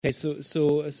Okay,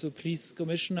 so please,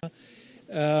 Commissioner,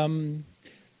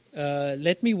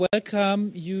 let me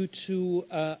welcome you to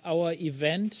our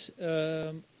event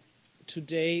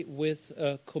today with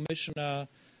Commissioner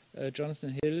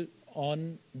Jonathan Hill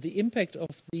on the impact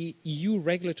of the EU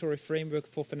regulatory framework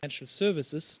for financial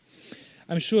services.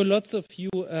 I'm sure lots of you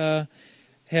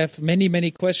have many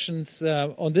questions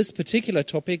on this particular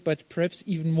topic, but perhaps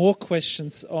even more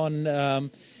questions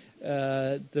on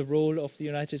the role of the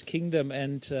United Kingdom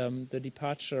and the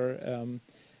departure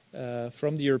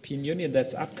from the European Union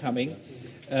that's upcoming.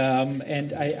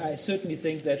 And I certainly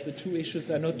think that the two issues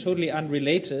are not totally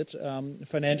unrelated.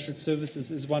 Financial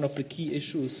services is one of the key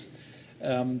issues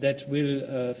that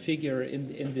will figure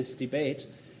in this debate.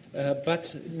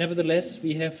 But nevertheless,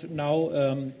 we have now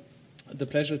the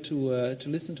pleasure to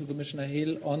listen to Commissioner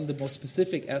Hill on the more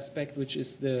specific aspect, which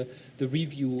is the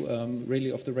review really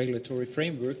of the regulatory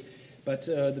framework. But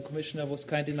the Commissioner was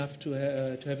kind enough to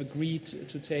have agreed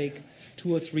to take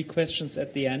 2 or 3 questions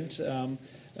at the end,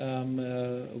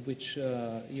 which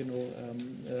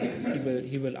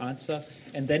he will answer,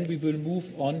 and then we will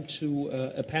move on to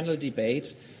a panel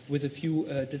debate with a few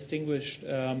distinguished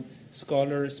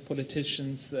scholars,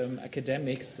 politicians,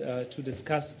 academics to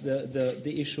discuss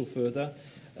the issue further.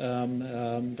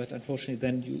 But unfortunately,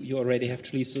 then you already have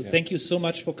to leave. So thank you so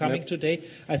much for coming today.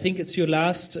 I think it's your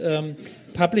last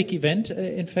public event.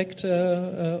 In fact,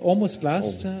 almost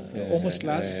last. There'll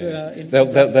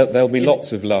be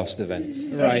lots of last events.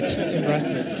 Right, in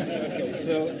Brussels.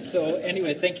 Okay. So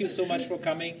anyway, thank you so much for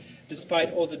coming,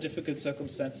 despite all the difficult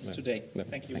circumstances today.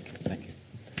 Thank you. Thank you.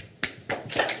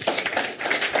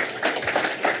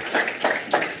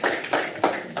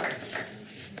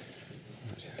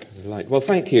 Well,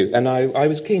 thank you. And I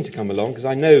was keen to come along because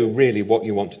I know really what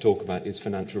you want to talk about is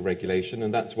financial regulation,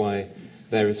 and that's why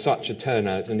there is such a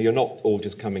turnout, and you're not all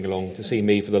just coming along to see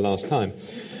me for the last time.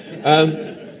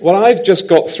 Well, I've just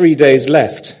got 3 days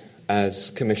left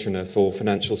as Commissioner for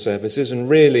Financial Services, and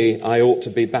really I ought to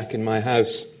be back in my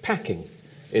house packing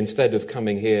instead of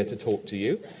coming here to talk to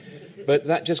you. But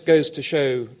that just goes to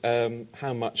show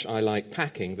how much I like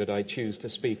packing that I choose to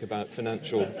speak about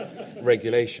financial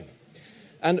regulation.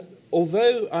 And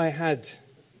although I had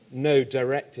no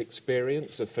direct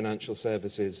experience of financial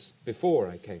services before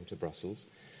I came to Brussels,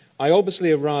 I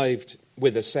obviously arrived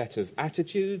with a set of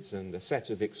attitudes and a set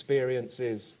of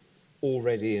experiences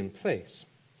already in place.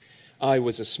 I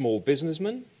was a small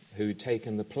businessman who'd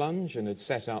taken the plunge and had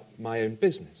set up my own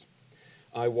business.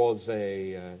 I was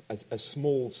a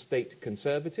small state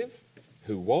conservative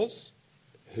who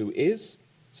is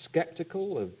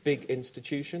sceptical of big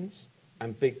institutions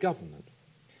and big government.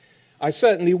 I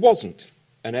certainly wasn't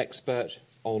an expert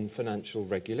on financial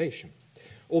regulation,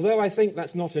 although I think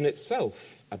that's not in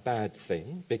itself a bad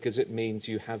thing because it means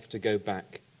you have to go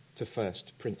back to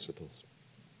first principles.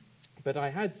 But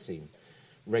I had seen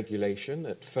regulation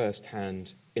at first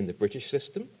hand in the British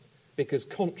system because,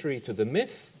 contrary to the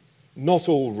myth, not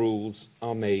all rules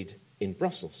are made in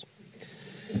Brussels.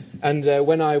 And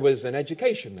when I was an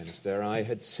education minister, I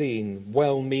had seen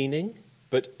well-meaning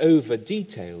but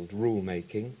over-detailed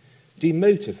rulemaking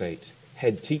demotivate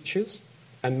head teachers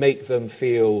and make them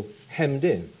feel hemmed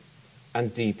in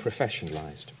and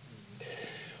deprofessionalised.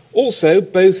 Also,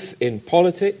 both in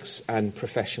politics and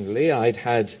professionally, I'd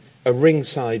had a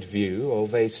ringside view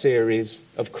of a series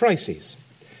of crises.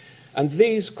 And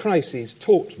these crises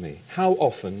taught me how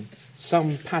often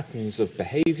some patterns of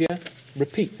behaviour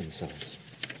repeat themselves.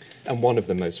 And one of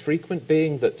the most frequent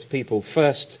being that people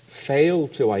first fail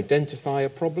to identify a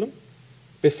problem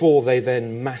before they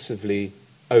then massively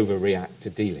overreact to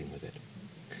dealing with it.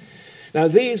 Now,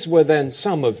 these were then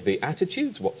some of the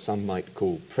attitudes, what some might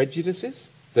call prejudices,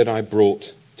 that I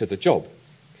brought to the job.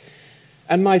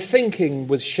 And my thinking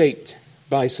was shaped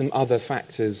by some other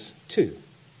factors too.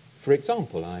 For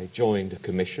example, I joined a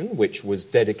commission which was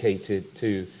dedicated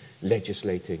to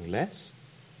legislating less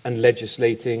and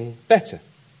legislating better.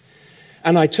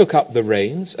 And I took up the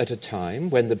reins at a time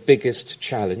when the biggest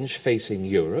challenge facing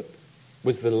Europe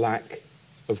was the lack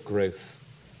of growth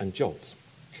and jobs.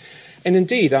 And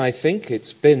indeed, I think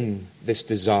it's been this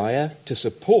desire to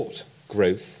support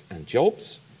growth and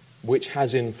jobs which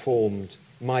has informed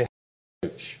my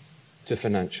approach to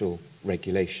financial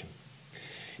regulation.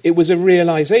 It was a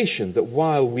realization that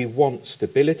while we want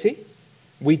stability,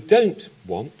 we don't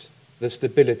want the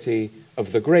stability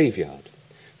of the graveyard,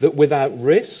 that without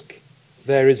risk,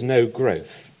 there is no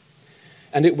growth.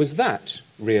 And it was that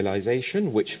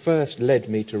realization which first led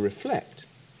me to reflect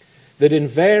that in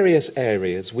various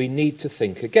areas we need to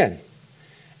think again,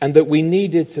 and that we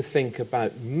needed to think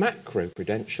about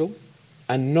macro-prudential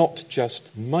and not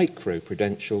just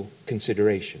microprudential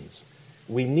considerations.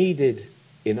 We needed,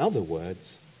 in other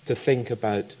words, to think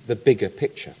about the bigger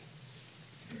picture.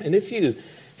 And if you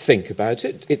think about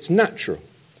it, it's natural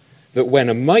that when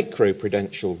a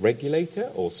microprudential regulator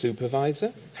or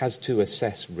supervisor has to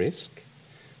assess risk,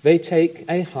 they take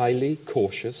a highly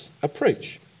cautious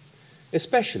approach,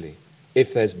 especially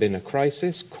if there's been a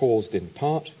crisis caused in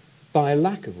part by a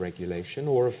lack of regulation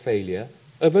or a failure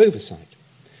of oversight.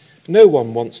 No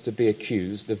one wants to be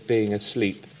accused of being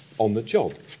asleep on the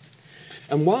job.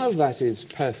 And while that is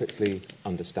perfectly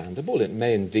understandable, it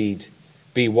may indeed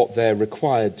be what they're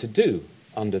required to do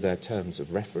under their terms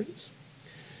of reference,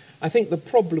 I think the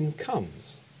problem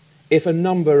comes if a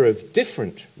number of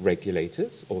different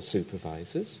regulators or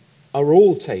supervisors are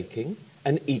all taking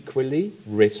an equally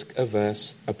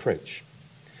risk-averse approach.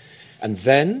 And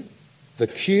then the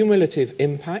cumulative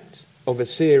impact of a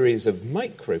series of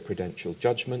microprudential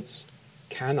judgments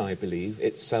can, I believe,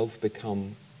 itself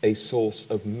become a source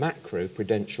of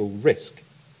macroprudential risk.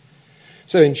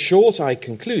 So in short, I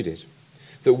concluded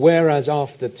that whereas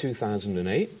after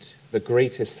 2008, the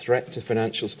greatest threat to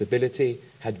financial stability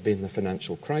had been the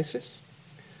financial crisis,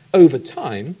 over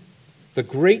time, the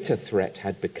greater threat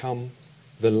had become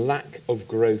the lack of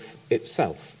growth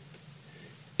itself.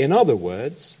 In other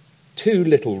words, too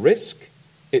little risk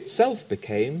itself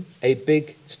became a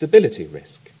big stability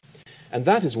risk. And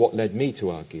that is what led me to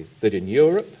argue that in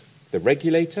Europe, the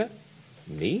regulator,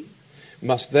 me,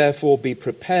 must therefore be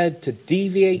prepared to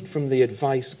deviate from the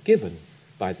advice given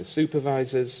by the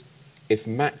supervisors if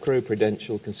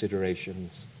macroprudential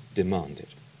considerations demand it.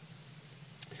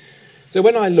 So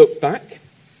when I look back,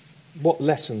 what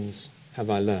lessons have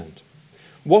I learned?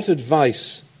 What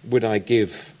advice would I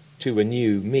give to a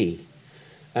new me?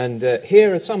 And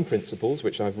here are some principles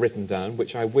which I've written down,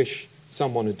 which I wish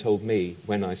someone had told me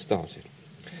when I started.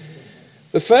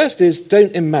 The first is,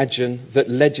 don't imagine that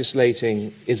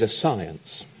legislating is a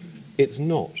science. It's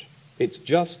not. It's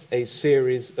just a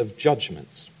series of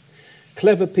judgments.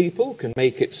 Clever people can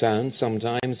make it sound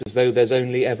sometimes as though there's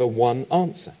only ever one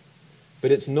answer,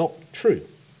 but it's not true.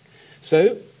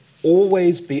 So,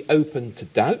 always be open to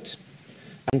doubt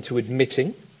and to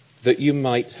admitting that you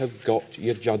might have got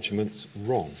your judgments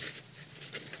wrong.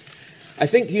 I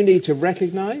think you need to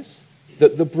recognise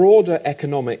that the broader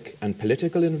economic and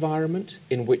political environment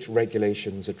in which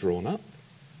regulations are drawn up,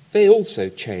 they also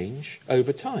change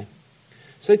over time.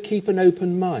 So keep an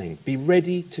open mind. Be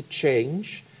ready to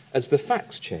change as the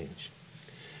facts change.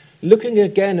 Looking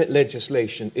again at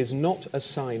legislation is not a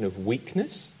sign of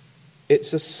weakness.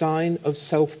 It's a sign of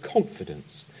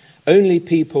self-confidence. Only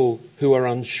people who are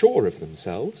unsure of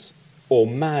themselves or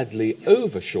madly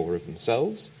oversure of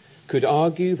themselves could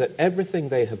argue that everything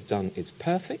they have done is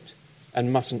perfect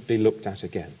and mustn't be looked at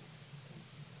again.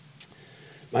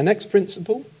 My next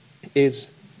principle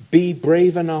is be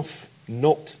brave enough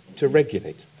not to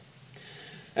regulate.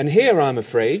 And here I'm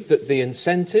afraid that the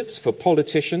incentives for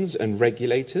politicians and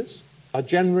regulators are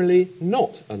generally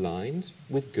not aligned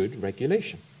with good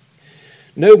regulation.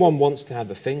 No one wants to have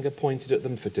a finger pointed at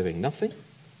them for doing nothing.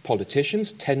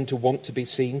 Politicians tend to want to be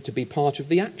seen to be part of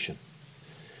the action.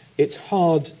 It's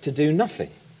hard to do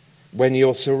nothing when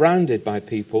you're surrounded by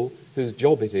people whose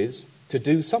job it is to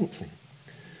do something.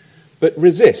 But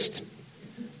resist.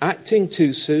 Acting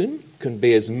too soon can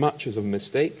be as much of a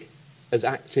mistake as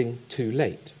acting too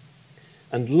late.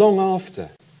 And long after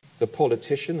the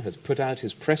politician has put out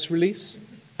his press release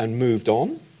and moved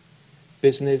on,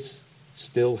 business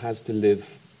still has to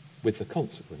live with the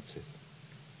consequences.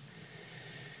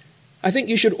 I think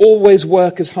you should always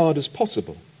work as hard as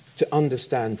possible to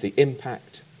understand the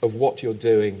impact of what you're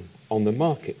doing on the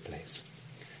marketplace.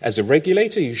 As a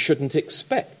regulator, you shouldn't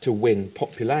expect to win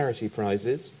popularity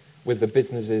prizes with the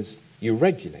businesses you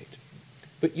regulate.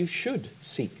 But you should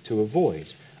seek to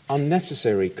avoid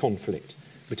unnecessary conflict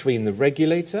between the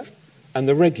regulator and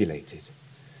the regulated,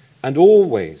 and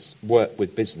always work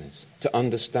with business to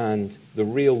understand the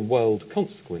real-world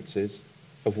consequences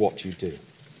of what you do.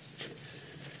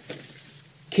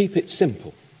 Keep it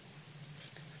simple.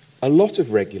 A lot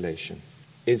of regulation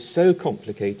is so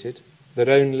complicated that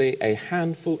only a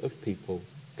handful of people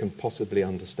can possibly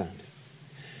understand it.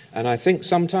 And I think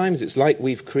sometimes it's like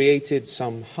we've created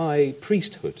some high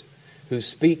priesthood who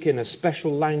speak in a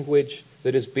special language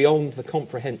that is beyond the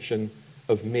comprehension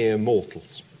of mere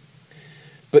mortals.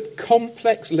 But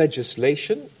complex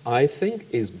legislation, I think,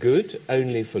 is good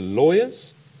only for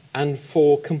lawyers and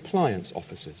for compliance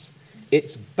officers.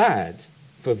 It's bad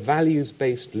for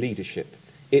values-based leadership.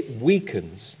 It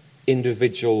weakens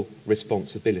individual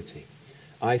responsibility.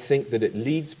 I think that it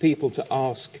leads people to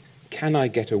ask, can I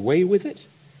get away with it?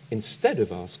 instead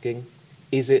of asking,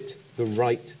 is it the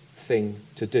right thing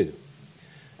to do?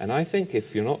 And I think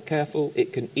if you're not careful,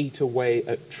 it can eat away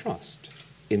at trust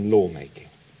in lawmaking.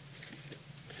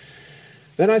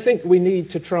 Then I think we need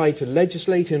to try to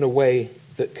legislate in a way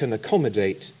that can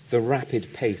accommodate the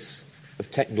rapid pace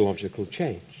of technological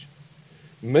change.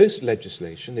 Most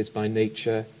legislation is by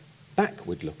nature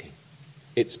backward-looking.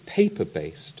 It's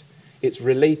paper-based. It's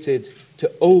related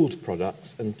to old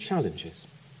products and challenges.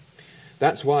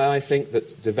 That's why I think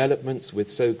that developments with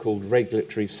so-called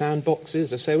regulatory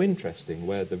sandboxes are so interesting,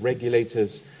 where the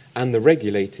regulators and the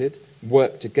regulated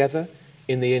work together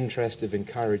in the interest of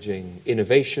encouraging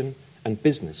innovation and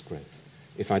business growth.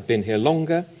 If I'd been here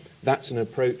longer, that's an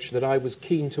approach that I was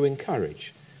keen to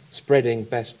encourage, spreading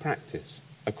best practice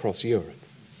across Europe.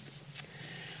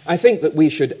 I think that we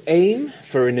should aim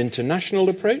for an international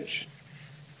approach,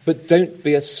 but don't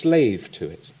be a slave to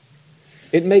it.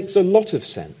 It makes a lot of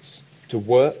sense to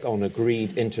work on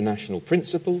agreed international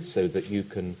principles so that you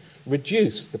can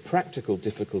reduce the practical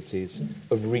difficulties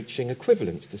of reaching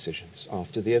equivalence decisions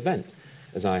after the event,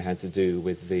 as I had to do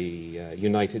with the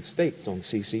United States on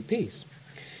CCPs.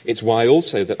 It's why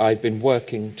also that I've been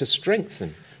working to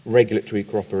strengthen regulatory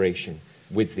cooperation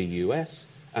with the US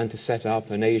and to set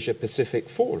up an Asia-Pacific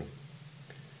forum.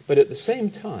 But at the same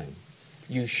time,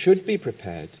 you should be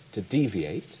prepared to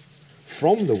deviate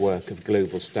from the work of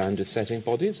global standard-setting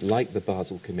bodies like the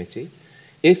Basel Committee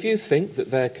if you think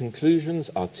that their conclusions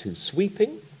are too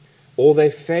sweeping or they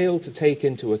fail to take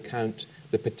into account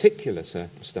the particular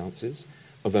circumstances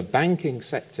of a banking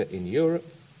sector in Europe,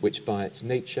 which by its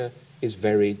nature is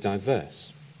very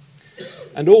diverse.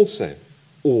 And also,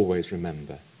 always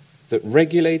remember that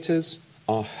regulators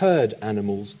are herd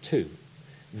animals too.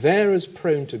 They're as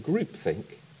prone to groupthink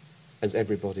as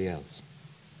everybody else.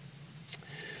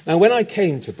 Now, when I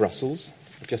came to Brussels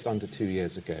just under 2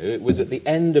 years ago, it was at the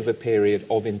end of a period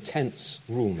of intense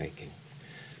rulemaking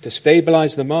to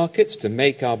stabilise the markets, to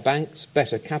make our banks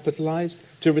better capitalised,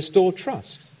 to restore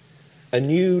trust. A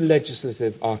new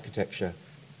legislative architecture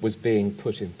was being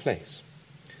put in place.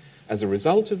 As a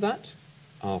result of that,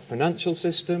 our financial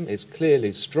system is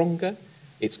clearly stronger,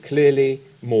 it's clearly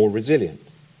more resilient.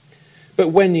 But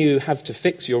when you have to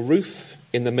fix your roof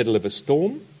in the middle of a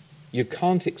storm, you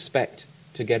can't expect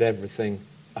to get everything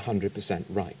 100%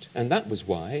 right. And that was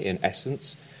why, in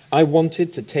essence, I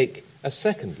wanted to take a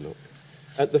second look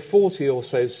at the 40 or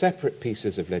so separate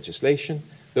pieces of legislation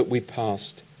that we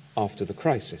passed after the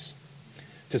crisis,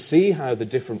 to see how the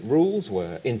different rules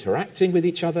were interacting with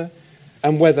each other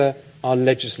and whether our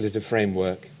legislative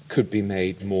framework could be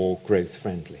made more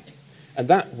growth-friendly. And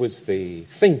that was the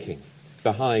thinking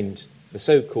behind the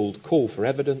so-called call for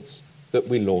evidence that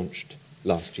we launched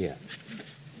last year.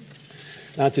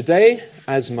 Now today,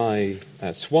 as my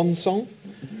swan song,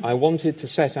 I wanted to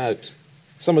set out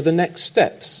some of the next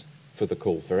steps for the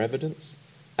call for evidence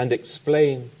and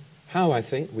explain how I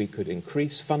think we could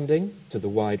increase funding to the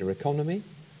wider economy,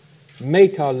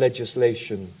 make our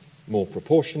legislation more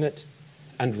proportionate,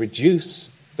 and reduce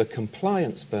the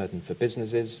compliance burden for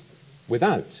businesses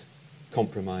without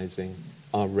compromising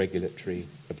our regulatory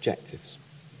objectives.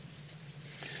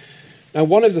 Now,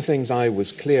 one of the things I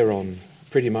was clear on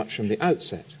pretty much from the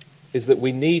outset is that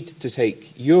we need to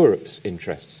take Europe's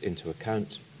interests into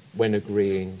account when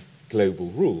agreeing global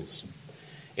rules.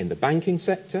 In the banking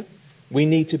sector, we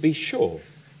need to be sure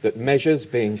that measures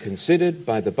being considered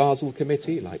by the Basel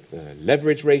Committee, like the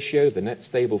leverage ratio, the net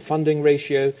stable funding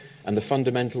ratio, and the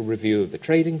fundamental review of the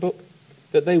trading book,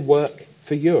 that they work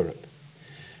for Europe.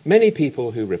 Many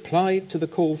people who replied to the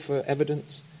call for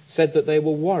evidence said that they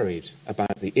were worried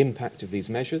about the impact of these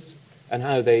measures and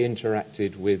how they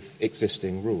interacted with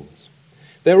existing rules.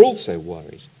 They're also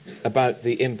worried about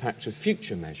the impact of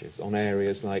future measures on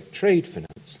areas like trade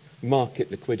finance,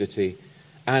 market liquidity,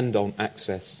 and on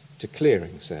access to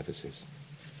clearing services.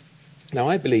 Now,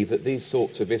 I believe that these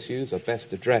sorts of issues are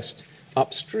best addressed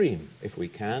upstream, if we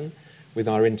can, with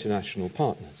our international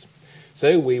partners.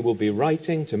 So we will be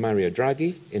writing to Mario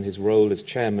Draghi in his role as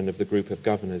chairman of the Group of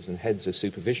Governors and Heads of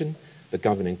Supervision, the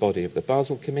governing body of the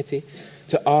Basel Committee,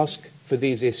 to ask for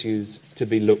these issues to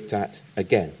be looked at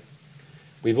again.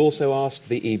 We've also asked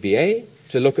the EBA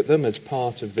to look at them as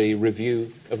part of the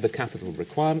review of the Capital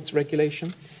Requirements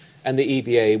Regulation, and the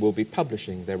EBA will be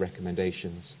publishing their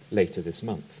recommendations later this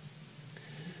month.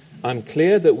 I'm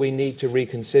clear that we need to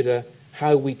reconsider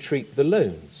how we treat the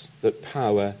loans that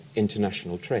power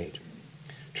international trade.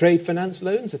 Trade finance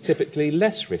loans are typically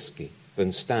less risky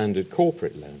than standard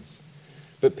corporate loans,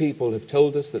 but people have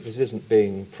told us that this isn't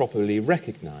being properly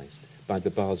recognised by the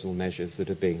Basel measures that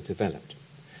are being developed.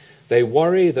 They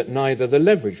worry that neither the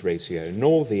leverage ratio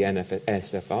nor the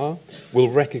NSFR will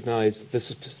recognise the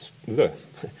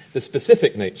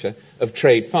specific nature of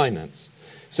trade finance.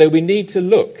 So we need to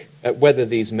look at whether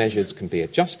these measures can be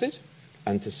adjusted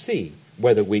and to see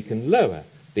whether we can lower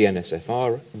the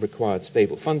NSFR required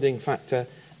stable funding factor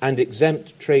and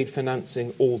exempt trade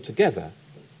financing altogether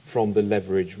from the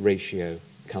leverage ratio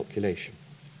calculation.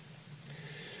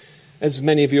 As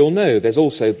many of you all know, there's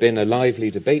also been a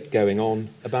lively debate going on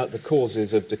about the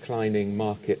causes of declining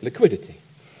market liquidity,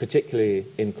 particularly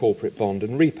in corporate bond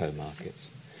and repo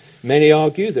markets. Many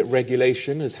argue that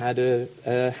regulation has had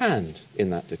a hand in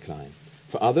that decline.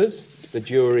 For others, the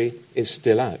jury is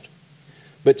still out.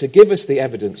 But to give us the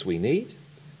evidence we need,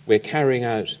 we're carrying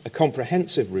out a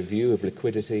comprehensive review of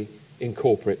liquidity in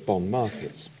corporate bond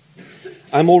markets.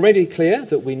 I'm already clear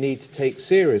that we need to take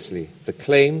seriously the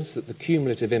claims that the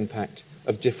cumulative impact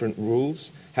of different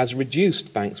rules has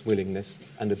reduced banks' willingness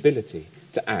and ability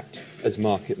to act as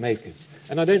market makers.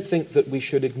 And I don't think that we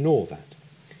should ignore that.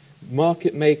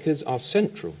 Market makers are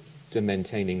central to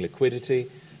maintaining liquidity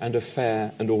and a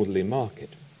fair and orderly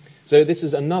market. So this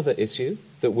is another issue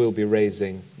that we'll be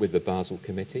raising with the Basel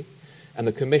Committee, and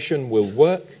the Commission will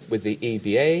work with the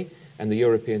EBA and the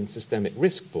European Systemic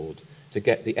Risk Board to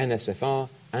get the NSFR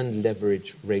and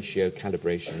leverage ratio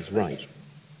calibrations right.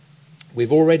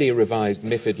 We've already revised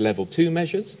MiFID Level 2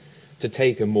 measures to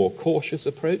take a more cautious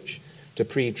approach to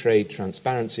pre-trade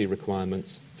transparency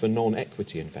requirements for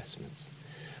non-equity investments.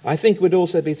 I think it would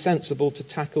also be sensible to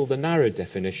tackle the narrow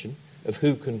definition of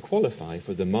who can qualify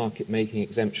for the market-making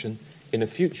exemption in a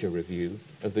future review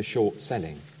of the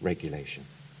short-selling regulation.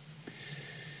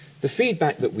 The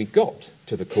feedback that we got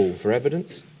to the call for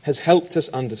evidence has helped us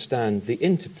understand the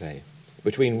interplay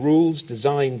between rules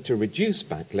designed to reduce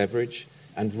bank leverage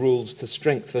and rules to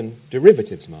strengthen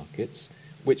derivatives markets,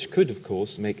 which could, of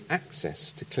course, make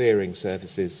access to clearing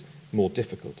services more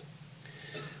difficult.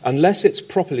 Unless it's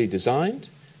properly designed,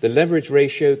 the leverage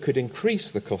ratio could increase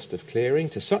the cost of clearing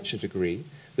to such a degree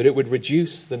that it would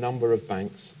reduce the number of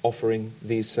banks offering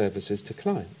these services to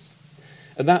clients.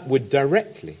 And that would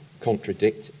directly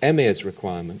contradict EMIR's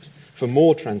requirement for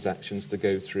more transactions to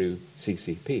go through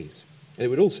CCPs. And it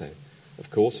would also,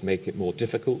 of course, make it more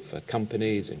difficult for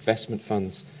companies, investment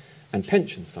funds, and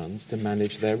pension funds to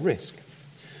manage their risk.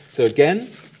 So again,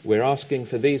 we're asking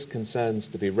for these concerns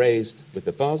to be raised with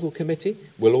the Basel Committee.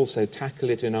 We'll also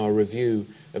tackle it in our review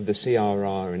of the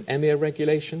CRR and EMIR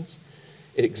regulations.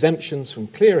 Exemptions from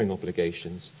clearing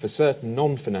obligations for certain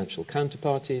non-financial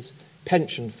counterparties,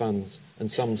 pension funds,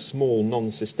 and some small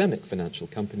non-systemic financial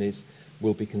companies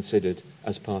will be considered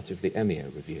as part of the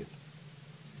EMIR review.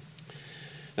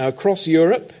 Now, across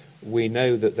Europe, we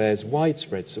know that there's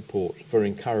widespread support for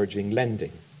encouraging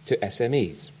lending to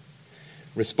SMEs.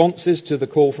 Responses to the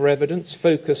call for evidence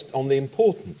focused on the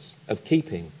importance of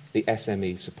keeping the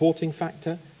SME supporting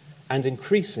factor and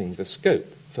increasing the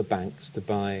scope for banks to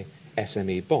buy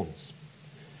SME bonds.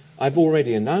 I've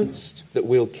already announced that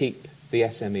we'll keep the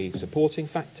SME supporting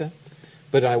factor,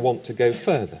 but I want to go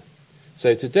further.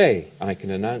 So today I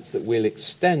can announce that we'll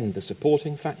extend the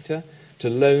supporting factor to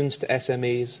loans to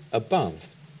SMEs above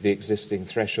the existing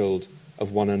threshold of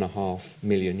 €1.5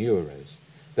 million.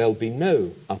 There'll be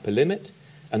no upper limit,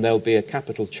 and there'll be a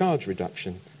capital charge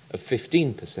reduction of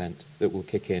 15% that will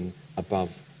kick in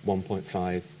above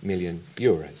 €1.5 million.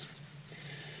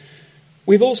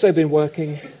 We've also been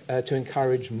working to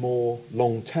encourage more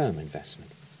long-term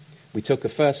investment. We took a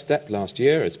first step last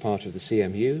year as part of the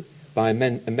CMU by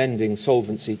amending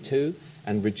Solvency II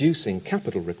and reducing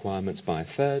capital requirements by a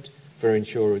third for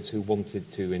insurers who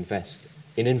wanted to invest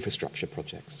in infrastructure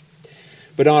projects.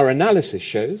 But our analysis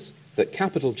shows that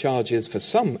capital charges for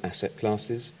some asset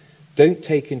classes don't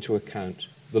take into account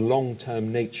the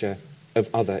long-term nature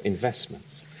of other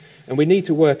investments. And we need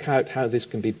to work out how this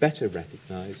can be better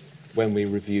recognised when we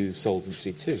review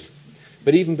Solvency II.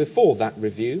 But even before that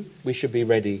review, we should be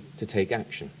ready to take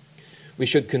action. We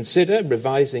should consider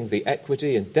revising the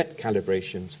equity and debt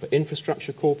calibrations for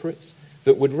infrastructure corporates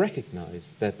that would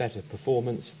recognise their better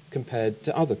performance compared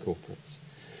to other corporates.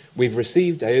 We've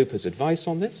received EIOPA's advice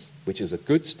on this, which is a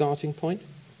good starting point,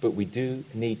 but we do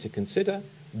need to consider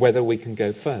whether we can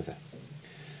go further.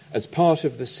 As part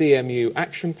of the CMU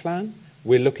action plan,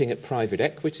 we're looking at private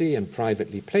equity and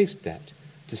privately placed debt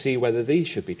to see whether these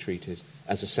should be treated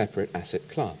as a separate asset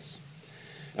class.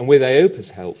 And with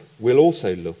EIOPA's help, we'll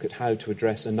also look at how to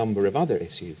address a number of other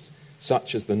issues,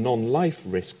 such as the non-life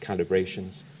risk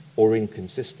calibrations or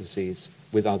inconsistencies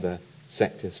with other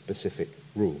sector-specific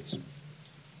rules.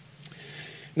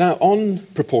 Now, on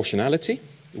proportionality,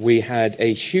 we had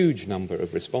a huge number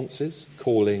of responses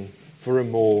calling for a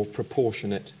more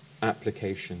proportionate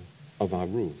application of our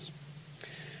rules.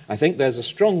 I think there's a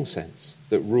strong sense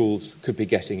that rules could be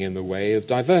getting in the way of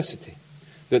diversity,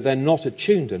 that they're not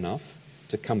attuned enough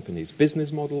to companies'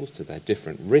 business models, to their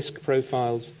different risk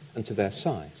profiles, and to their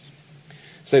size.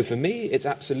 So for me, it's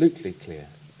absolutely clear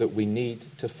that we need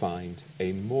to find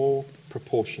a more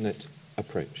proportionate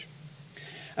approach.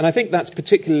 And I think that's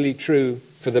particularly true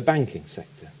for the banking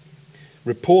sector.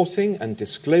 Reporting and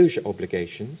disclosure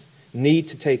obligations need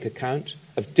to take account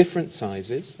of different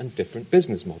sizes and different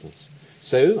business models.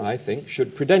 So, I think,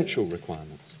 should prudential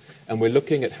requirements. And we're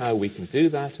looking at how we can do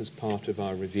that as part of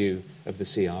our review of the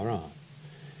CRR.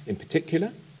 In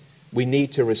particular, we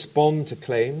need to respond to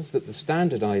claims that the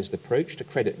standardized approach to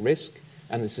credit risk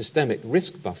and the systemic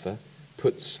risk buffer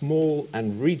put small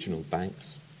and regional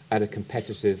banks at a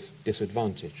competitive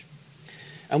disadvantage.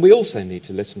 And we also need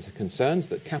to listen to concerns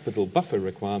that capital buffer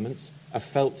requirements are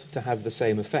felt to have the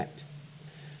same effect.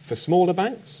 For smaller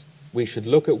banks, we should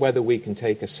look at whether we can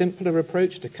take a simpler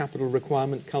approach to capital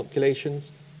requirement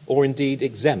calculations or indeed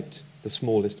exempt the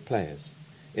smallest players,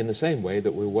 in the same way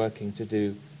that we're working to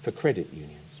do for credit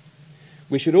unions.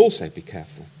 We should also be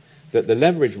careful that the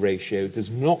leverage ratio does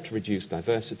not reduce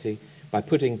diversity by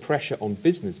putting pressure on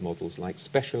business models like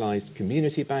specialized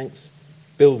community banks,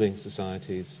 building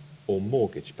societies, or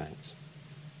mortgage banks.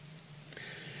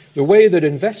 The way that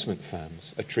investment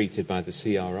firms are treated by the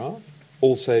CRR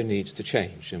also needs to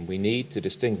change, and we need to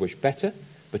distinguish better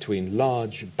between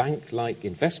large bank-like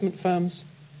investment firms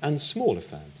and smaller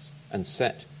firms and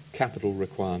set capital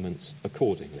requirements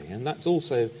accordingly. And that's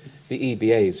also the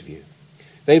EBA's view.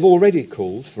 They've already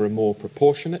called for a more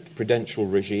proportionate prudential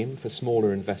regime for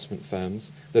smaller investment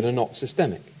firms that are not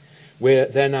systemic.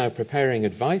 They're now preparing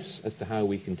advice as to how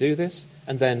we can do this,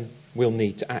 and then we'll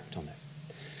need to act on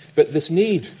it. But this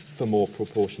need for more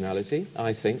proportionality,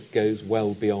 I think, goes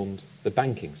well beyond the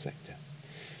banking sector.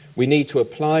 We need to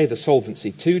apply the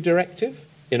Solvency II directive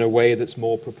in a way that's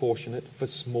more proportionate for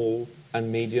small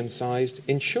and medium-sized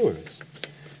insurers.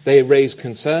 They raise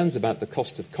concerns about the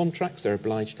cost of contracts they're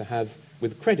obliged to have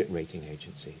with credit rating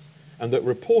agencies, and that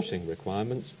reporting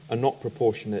requirements are not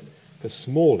proportionate for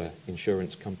smaller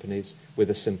insurance companies with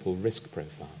a simple risk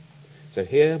profile. So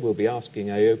here we'll be asking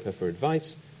EIOPA for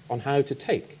advice on how to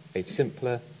take a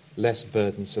simpler, less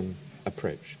burdensome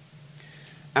approach.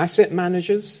 Asset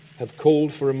managers have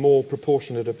called for a more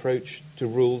proportionate approach to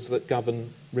rules that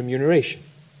govern remuneration.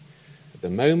 At the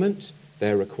moment,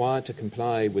 they're required to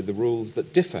comply with the rules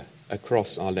that differ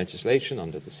across our legislation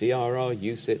under the CRR,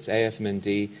 UCITS,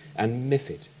 AFMND, and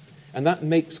MiFID. And that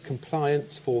makes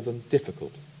compliance for them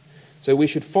difficult. So we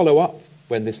should follow up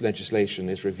when this legislation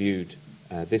is reviewed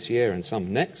this year and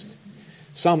some next.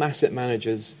 Some asset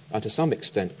managers are to some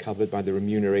extent covered by the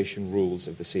remuneration rules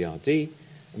of the CRD,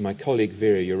 and my colleague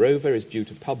Vera Jourova is due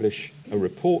to publish a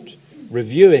report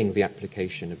reviewing the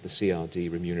application of the CRD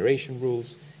remuneration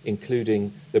rules,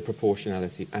 including the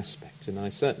proportionality aspect. And I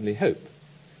certainly hope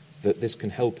that this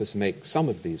can help us make some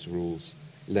of these rules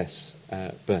less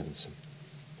burdensome.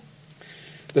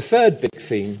 The third big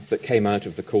theme that came out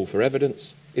of the call for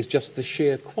evidence is just the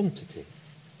sheer quantity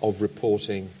of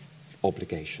reporting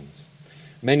obligations.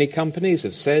 Many companies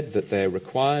have said that they're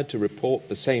required to report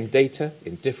the same data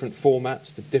in different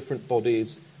formats to different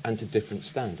bodies and to different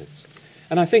standards.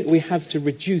 And I think we have to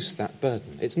reduce that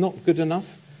burden. It's not good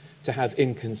enough to have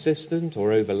inconsistent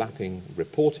or overlapping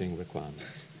reporting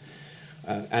requirements.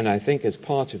 And I think as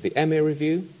part of the EMIR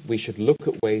review, we should look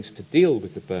at ways to deal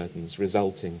with the burdens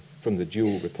resulting from the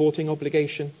dual reporting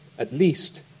obligation, at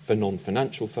least for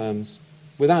non-financial firms,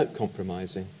 without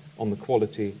compromising on the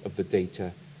quality of the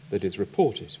data that is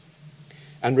reported.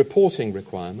 And reporting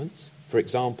requirements, for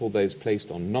example, those placed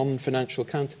on non-financial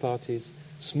counterparties,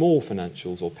 small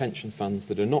financials or pension funds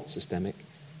that are not systemic,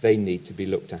 they need to be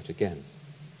looked at again.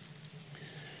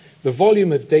 The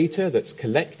volume of data that's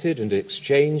collected and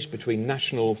exchanged between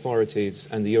national authorities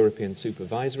and the European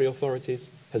supervisory authorities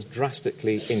has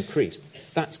drastically increased.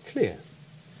 That's clear.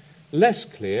 Less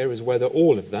clear is whether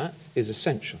all of that is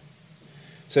essential.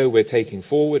 So we're taking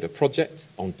forward a project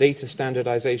on data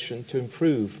standardization to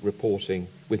improve reporting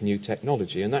with new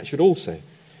technology, and that should also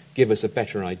give us a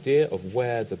better idea of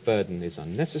where the burden is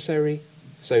unnecessary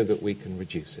so that we can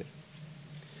reduce it.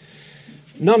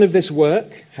 None of this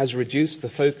work has reduced the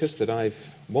focus that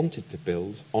I've wanted to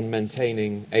build on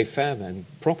maintaining a fair and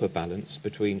proper balance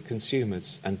between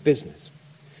consumers and business.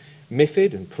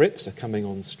 MiFID and PRIPS are coming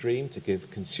on stream to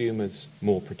give consumers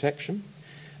more protection,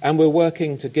 and we're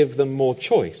working to give them more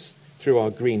choice through our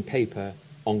green paper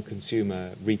on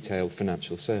consumer retail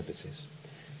financial services.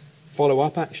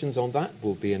 Follow-up actions on that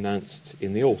will be announced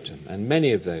in the autumn, and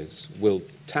many of those will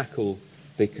tackle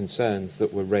the concerns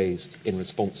that were raised in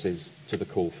responses to the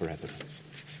call for evidence.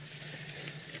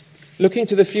 Looking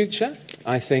to the future,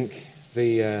 I think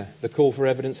the call for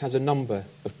evidence has a number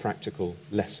of practical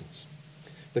lessons.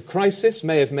 The crisis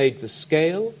may have made the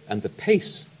scale and the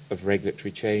pace of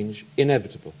regulatory change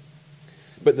inevitable,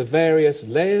 but the various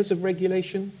layers of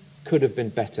regulation could have been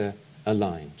better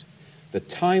aligned. The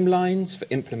timelines for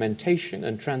implementation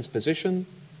and transposition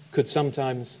could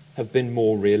sometimes have been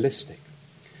more realistic.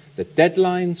 The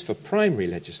deadlines for primary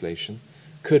legislation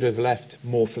could have left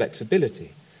more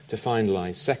flexibility to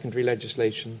finalise secondary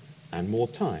legislation and more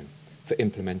time for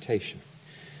implementation.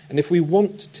 And if we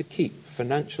want to keep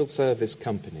financial service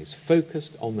companies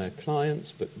focused on their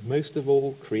clients, but most of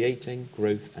all creating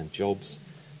growth and jobs,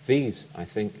 these, I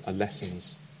think, are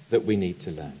lessons that we need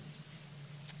to learn.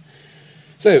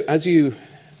 So, as you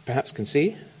perhaps can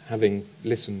see, having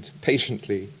listened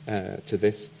patiently to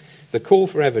this, the call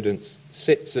for evidence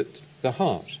sits at the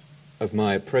heart of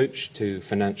my approach to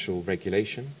financial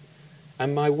regulation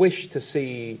and my wish to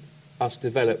see us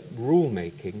develop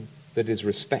rulemaking that is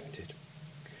respected.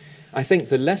 I think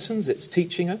the lessons it's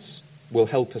teaching us will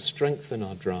help us strengthen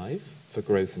our drive for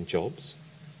growth and jobs,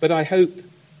 but I hope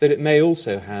that it may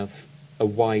also have a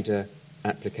wider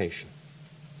application.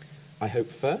 I hope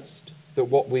first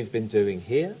that what we've been doing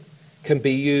here can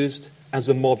be used as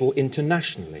a model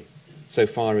internationally, so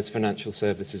far as financial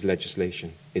services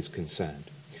legislation is concerned.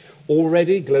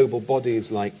 Already, global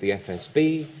bodies like the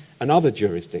FSB and other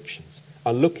jurisdictions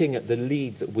are looking at the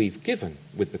lead that we've given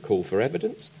with the call for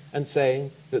evidence and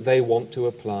saying that they want to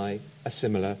apply a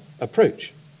similar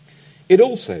approach. It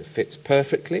also fits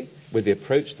perfectly with the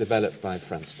approach developed by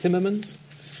Frans Timmermans,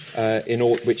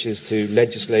 which is to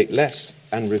legislate less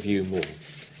and review more.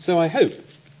 So I hope,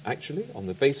 actually, on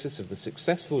the basis of the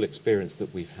successful experience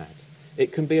that we've had,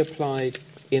 it can be applied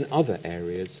in other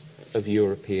areas of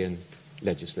European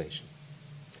legislation.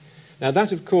 Now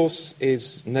that, of course,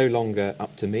 is no longer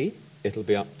up to me. It'll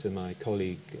be up to my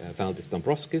colleague Valdis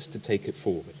Dombrovskis to take it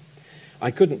forward.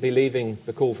 I couldn't be leaving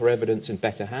the call for evidence in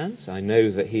better hands. I know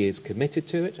that he is committed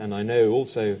to it, and I know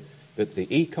also that the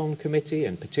Econ Committee,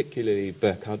 and particularly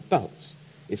Burkhard Balz,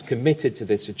 is committed to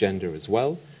this agenda as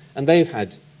well, and they've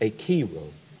had a key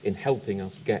role in helping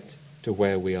us get to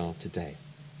where we are today.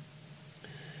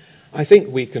 I think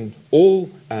we can all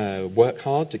work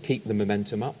hard to keep the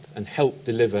momentum up and help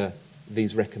deliver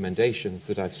these recommendations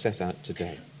that I've set out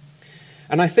today.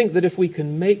 And I think that if we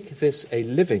can make this a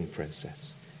living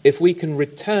process, if we can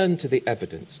return to the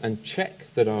evidence and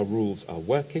check that our rules are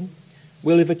working,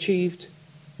 we'll have achieved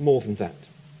more than that.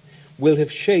 We'll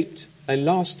have shaped a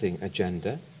lasting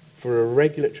agenda for a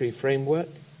regulatory framework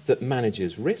that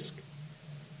manages risk,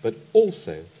 but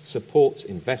also supports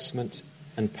investment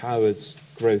and powers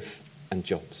growth and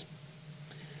jobs.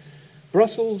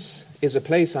 Brussels is a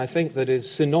place, I think, that is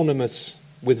synonymous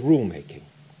with rulemaking.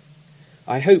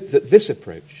 I hope that this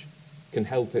approach can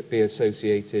help it be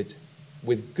associated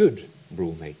with good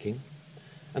rulemaking,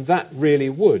 and that really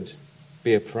would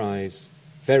be a prize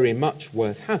very much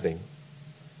worth having,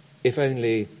 if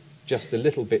only just a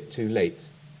little bit too late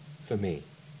for me.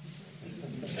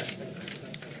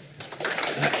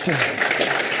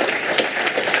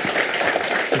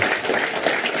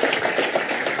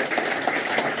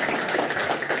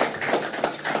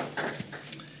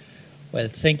 Well,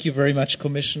 thank you very much,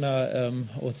 Commissioner,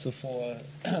 also for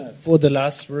the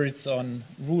last words on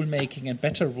rulemaking and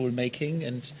better rulemaking.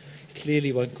 And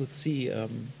clearly one could see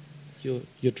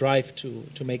your drive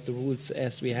to make the rules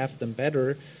as we have them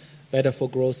better for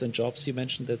growth and jobs. You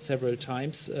mentioned that several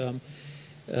times.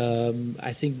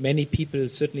 I think many people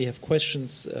certainly have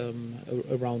questions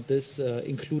around this,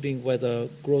 including whether more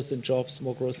growth in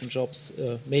jobs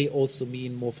may also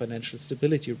mean more financial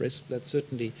stability risk. That's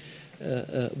certainly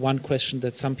one question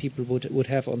that some people would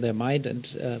have on their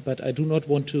mind, but I do not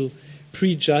want to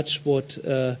prejudge what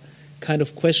kind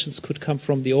of questions could come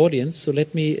from the audience. So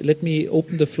let me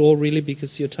open the floor really,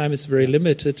 because your time is very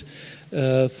limited,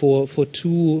 for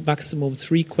 2, maximum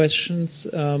 3 questions.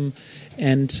 Who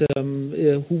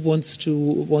wants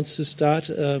to start?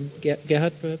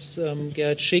 Gerhard, perhaps.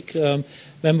 Gerhard Schick,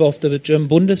 member of the German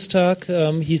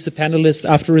Bundestag. He's a panelist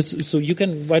after us. So you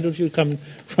can. Why don't you come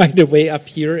right away up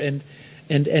here and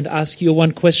ask your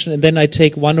one question, and then I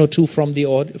take 1 or 2 from the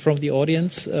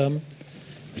audience.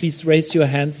 Please raise your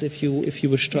hands if you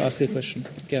wish to ask a question.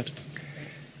 Gerhard.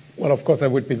 Well, of course, I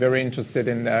would be very interested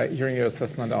in hearing your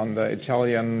assessment on the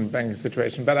Italian banking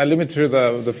situation, but I limit to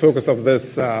the focus of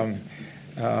this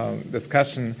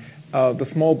discussion. The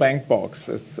small bank box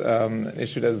is an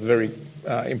issue that is very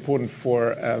important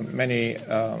for many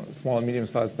small and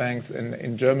medium-sized banks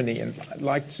in Germany, and I'd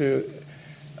like to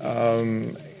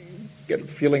get a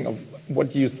feeling of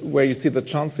where you see the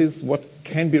chances, what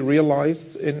can be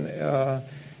realized in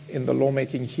the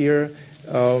lawmaking here,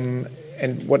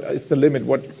 and what is the limit?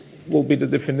 What will be the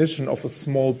definition of a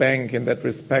small bank in that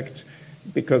respect?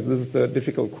 Because this is the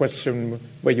difficult question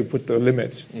where you put the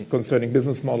limit concerning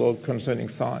business model, concerning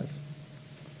size.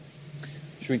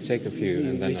 Should we take a few?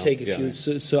 And then we take a few.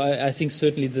 So I think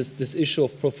certainly this issue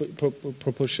of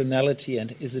proportionality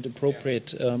and is it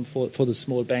appropriate for the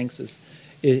small banks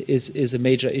is a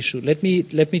major issue. Let me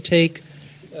take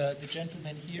the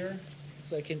gentleman here,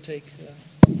 so I can take.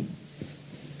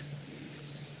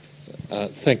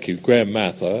 Thank you. Graham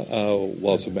Mather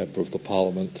was a member of the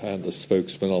Parliament and the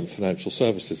spokesman on financial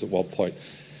services at one point.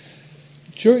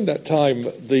 During that time,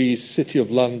 the City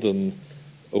of London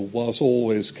was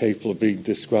always capable of being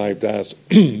described as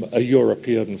a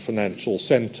European financial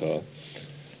centre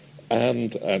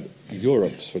and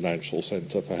Europe's financial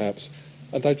centre, perhaps.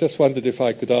 And I just wondered if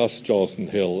I could ask Jonathan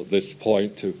Hill at this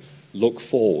point to look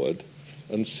forward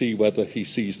and see whether he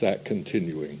sees that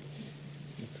continuing.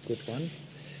 That's a good one.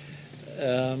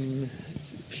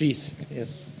 Please,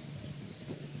 yes.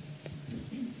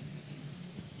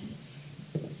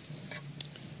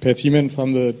 Per Thimann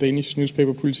from the Danish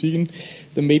newspaper Politiken.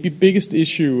 The maybe biggest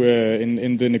issue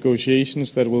in the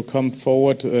negotiations that will come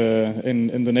forward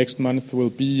in the next month will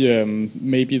be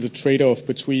maybe the trade-off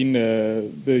between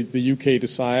the UK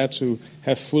desire to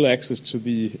have full access to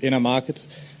the inner market,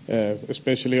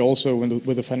 especially also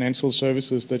with the financial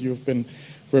services that you've been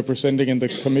representing in the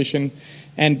Commission,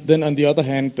 and then on the other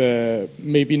hand,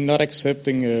 maybe not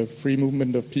accepting free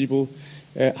movement of people.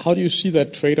 How do you see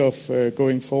that trade-off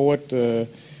going forward?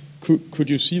 Could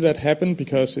you see that happen?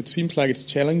 Because it seems like it's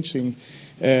challenging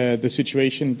the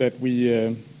situation that we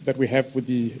have with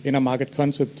the inner market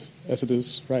concept as it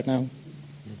is right now.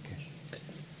 Okay.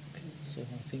 So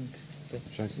I think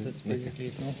that's basically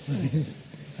it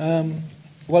now.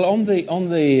 Well, on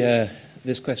the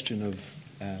this question of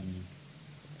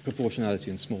proportionality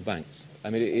in small banks,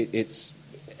 I mean it's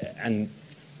and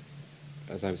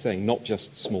as I was saying, not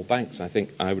just small banks. I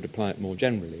think I would apply it more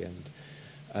generally, and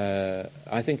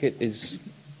I think it is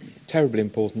terribly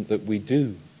important that we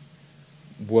do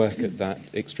work at that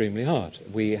extremely hard.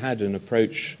 We had an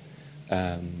approach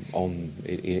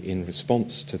in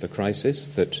response to the crisis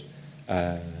that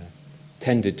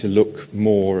tended to look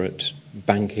more at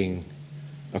banking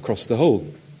across the whole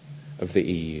of the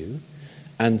EU,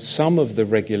 and some of the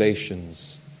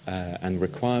regulations and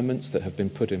requirements that have been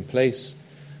put in place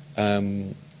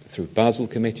through Basel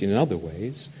Committee and in other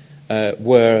ways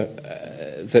were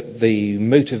that the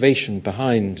motivation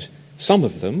behind some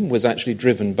of them was actually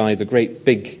driven by the great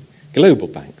big global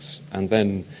banks, and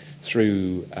then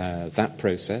through that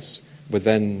process were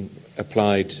then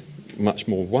applied much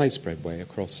more widespread way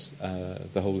across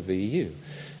the whole of the EU.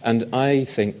 And I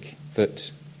think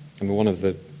that, I mean, one of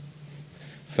the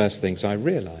first things I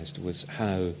realized was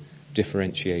how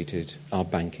differentiated our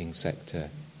banking sector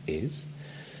is.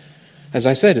 As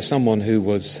I said, as someone who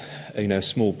was, a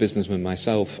small businessman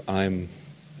myself, I'm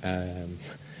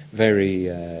very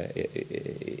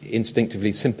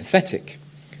instinctively sympathetic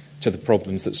to the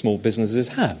problems that small businesses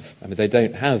have. I mean, they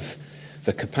don't have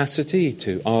the capacity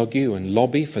to argue and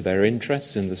lobby for their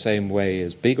interests in the same way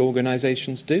as big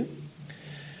organizations do.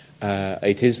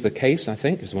 It is the case, I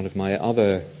think, as one of my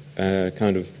other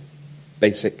kind of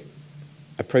basic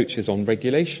approaches on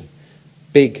regulation.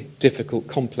 Big, difficult,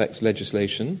 complex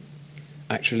legislation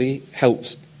actually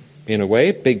helps, in a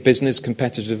way, big business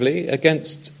competitively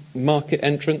against market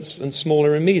entrants and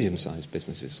smaller and medium-sized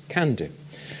businesses can do.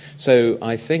 So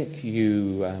I think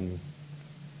you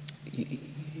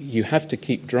have to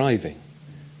keep driving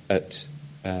at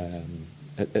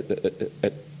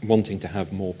wanting to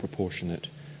have more proportionate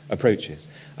approaches.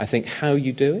 I think how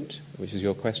you do it, which is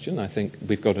your question, I think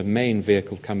we've got a main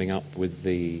vehicle coming up with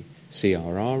the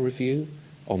CRR review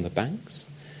on the banks.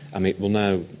 I mean, it will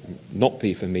now not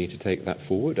be for me to take that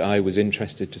forward. I was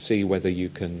interested to see whether you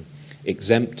can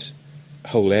exempt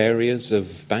whole areas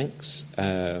of banks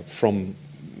from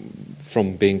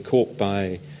being caught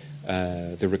by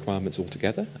the requirements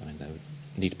altogether. I mean, there would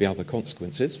need to be other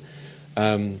consequences.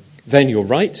 Then you're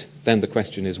right. Then the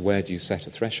question is, where do you set a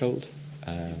threshold?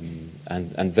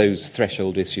 And those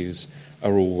threshold issues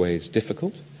are always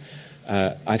difficult.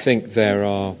 I think there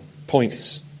are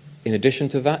points in addition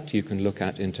to that you can look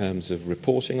at in terms of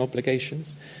reporting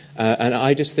obligations. And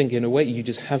I just think, in a way, you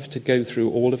just have to go through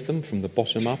all of them from the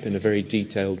bottom up in a very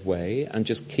detailed way and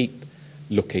just keep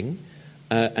looking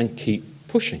and keep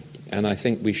pushing. And I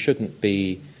think we shouldn't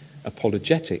be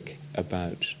apologetic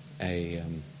about a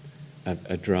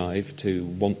drive to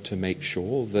want to make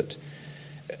sure that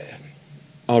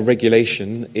our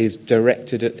regulation is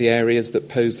directed at the areas that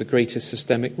pose the greatest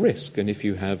systemic risk. And if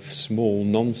you have small,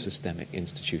 non-systemic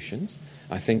institutions,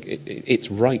 I think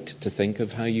it's right to think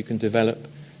of how you can develop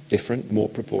different, more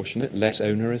proportionate, less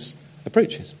onerous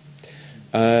approaches.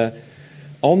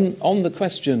 On the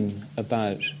question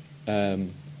about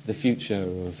the future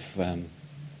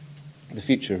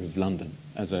of London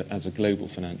as a global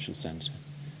financial centre,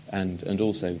 and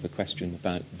also the question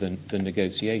about the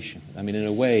negotiation. I mean, in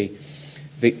a way,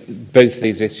 both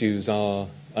these issues are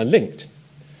linked.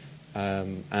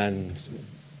 And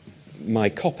my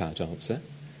cop-out answer,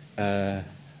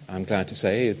 I'm glad to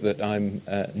say, is that I'm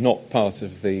not part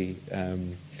of the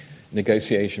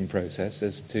negotiation process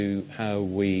as to how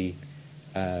we,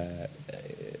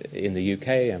 in the UK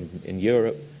and in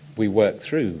Europe, we work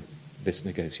through this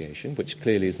negotiation, which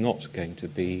clearly is not going to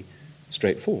be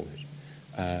straightforward.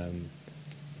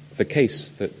 The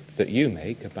case that you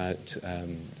make about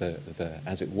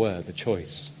as it were, the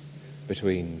choice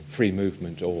between free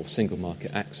movement or single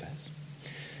market access.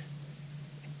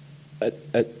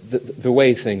 The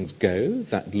way things go,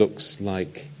 that looks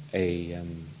like a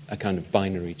kind of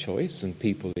binary choice, and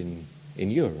people in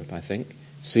Europe, I think,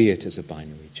 see it as a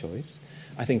binary choice.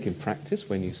 I think in practice,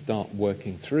 when you start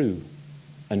working through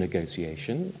a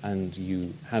negotiation and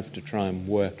you have to try and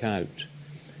work out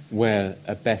where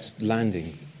a best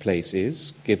landing place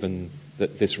is, given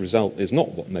that this result is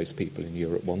not what most people in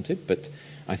Europe wanted, but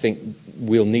I think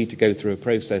we'll need to go through a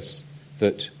process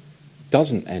that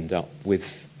doesn't end up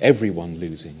with everyone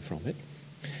losing from it.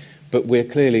 But we're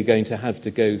clearly going to have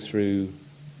to go through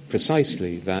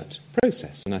precisely that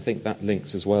process. And I think that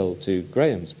links as well to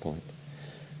Graham's point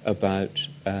about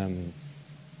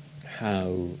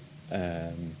how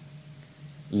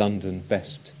London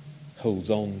best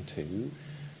holds on to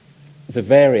the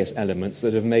various elements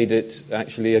that have made it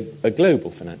actually a global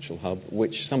financial hub,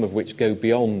 which some of which go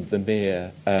beyond the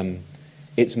mere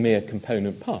its mere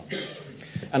component parts.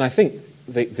 And I think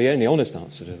the only honest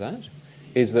answer to that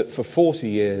is that for 40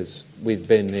 years we've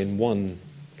been in one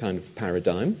kind of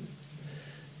paradigm,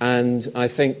 and I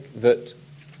think that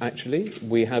actually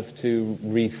we have to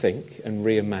rethink and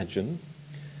reimagine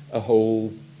a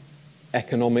whole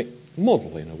economic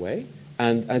model in a way.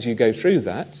 And as you go through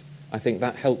that, I think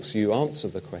that helps you answer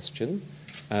the question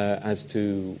as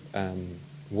to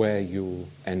where you'll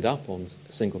end up on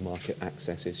single market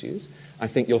access issues. I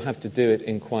think you'll have to do it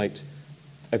in quite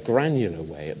a granular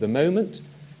way. At the moment,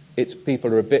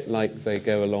 people are a bit like they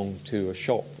go along to a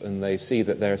shop and they see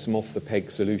that there are some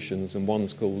off-the-peg solutions, and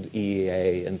one's called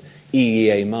EEA, and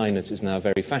EEA minus is now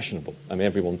very fashionable. I mean,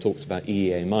 everyone talks about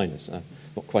EEA minus. I'm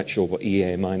not quite sure what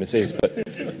EEA minus is, but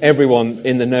everyone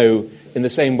in the know, in the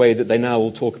same way that they now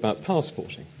all talk about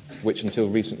passporting, which until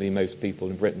recently most people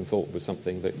in Britain thought was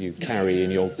something that you carry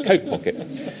in your coat pocket.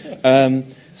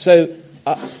 So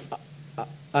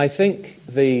I think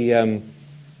there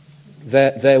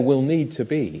will need to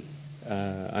be,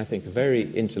 I think, a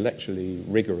very intellectually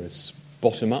rigorous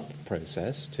bottom-up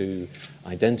process to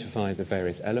identify the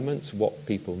various elements, what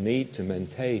people need to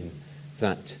maintain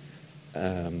that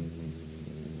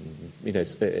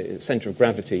centre of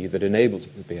gravity that enables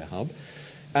it to be a hub,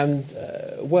 and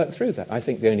work through that. I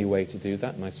think the only way to do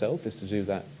that myself is to do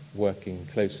that working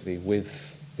closely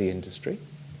with the industry,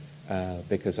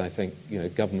 because I think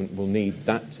government will need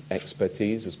that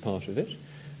expertise as part of it.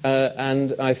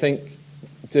 And I think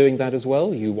doing that as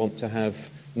well, you want to have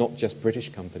not just British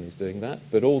companies doing that,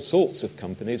 but all sorts of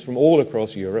companies from all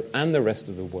across Europe and the rest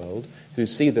of the world who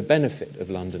see the benefit of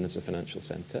London as a financial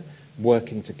centre,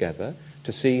 working together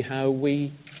to see how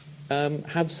we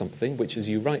have something which, as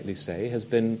you rightly say, has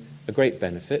been a great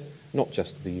benefit, not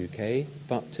just to the UK,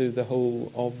 but to the whole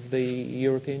of the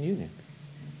European Union.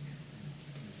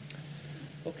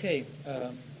 Okay.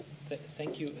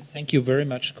 Thank you very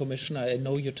much, Commissioner. I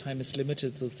know your time is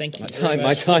limited, so thank you very much.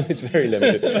 My time is very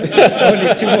limited.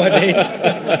 Only 2 more days.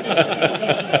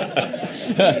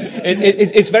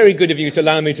 It's very good of you to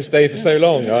allow me to stay for so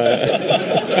long.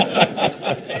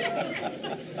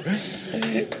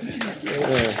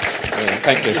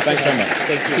 Thank you. Thanks very much.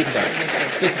 Thank you. Keep going.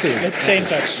 Good to see you. Let's stay in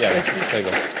touch. Yeah, very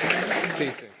well. See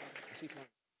you soon.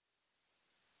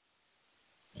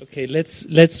 Okay,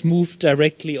 let's move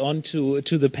directly on to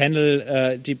the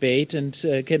panel debate, and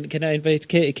can I invite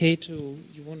Kay to?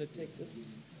 You want to take this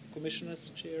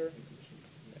commissioner's chair?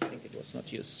 I think it was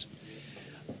not used.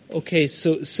 Okay,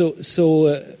 so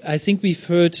I think we've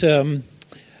heard a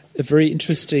very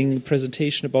interesting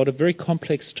presentation about a very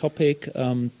complex topic,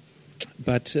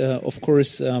 but of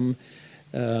course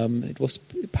it was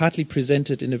partly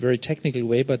presented in a very technical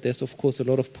way. But there's of course a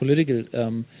lot of political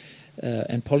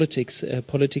and politics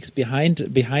behind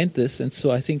this. And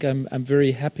so I think I'm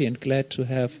very happy and glad to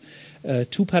have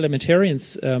two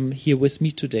parliamentarians here with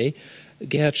me today.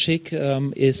 Gerhard Schick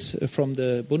is from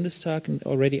the Bundestag and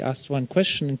already asked one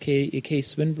question. And Kay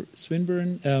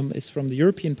Swinburne is from the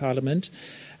European Parliament.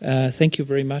 Thank you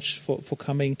very much for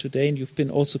coming today, and you've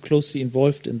been also closely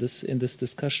involved in this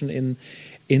discussion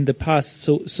in the past.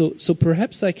 So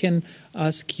perhaps I can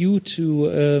ask you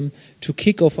to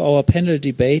kick off our panel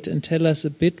debate and tell us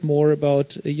a bit more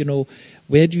about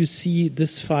where do you see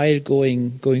this file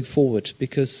going forward?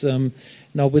 Because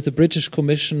now with the British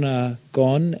Commissioner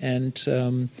gone and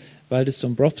Valdis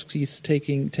Dombrovskis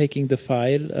taking the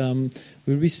file,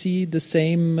 will we see the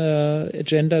same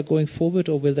agenda going forward,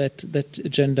 or will that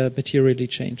agenda materially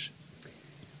change?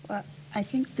 Well, I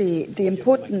think the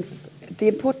importance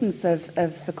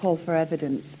of the call for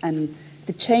evidence and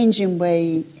the change in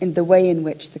the way in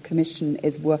which the Commission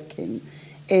is working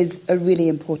is a really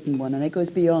important one, and it goes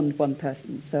beyond one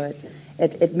person. So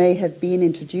it may have been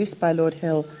introduced by Lord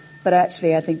Hill, but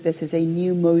actually I think this is a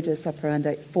new modus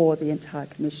operandi for the entire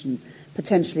Commission,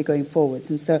 potentially going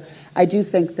forwards. And so I do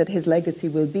think that his legacy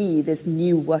will be this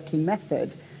new working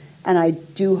method. And I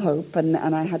do hope, and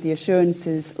I had the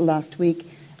assurances last week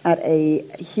at a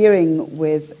hearing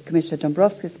with Commissioner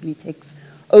Dombrovskis when he takes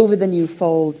over the new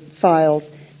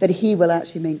files, that he will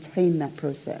actually maintain that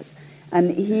process. And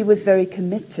he was very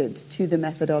committed to the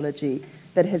methodology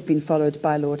that has been followed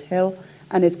by Lord Hill,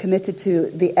 and is committed to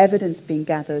the evidence being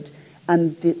gathered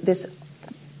and this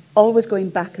always going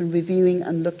back and reviewing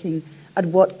and looking at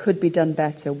what could be done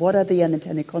better. What are the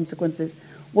unintended consequences?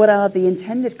 What are the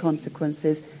intended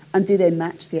consequences? And do they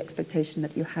match the expectation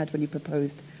that you had when you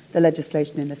proposed the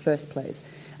legislation in the first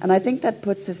place? And I think that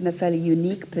puts us in a fairly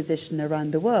unique position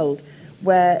around the world,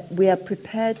 where we are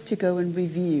prepared to go and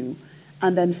review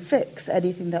and then fix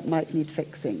anything that might need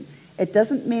fixing. It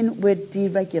doesn't mean we're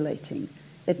deregulating.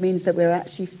 It means that we're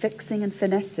actually fixing and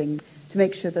finessing to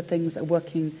make sure that things are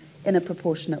working in a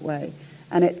proportionate way.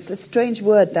 And it's a strange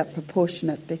word, that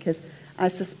proportionate, because I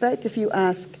suspect if you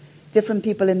ask different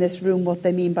people in this room what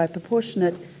they mean by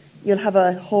proportionate, you'll have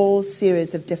a whole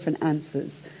series of different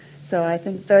answers. So I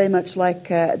think very much like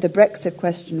the Brexit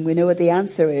question, we know what the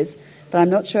answer is, but I'm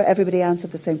not sure everybody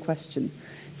answered the same question.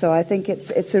 So I think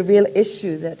it's a real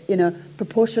issue that,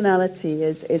 proportionality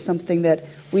is something that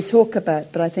we talk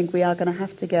about, but I think we are going to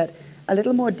have to get a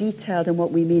little more detailed in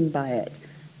what we mean by it.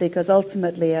 Because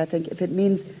ultimately, I think if it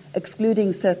means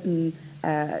excluding certain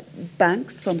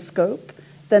banks from scope,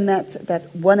 then that's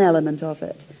one element of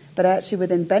it. But actually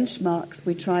within benchmarks,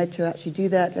 we tried to actually do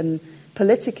that, and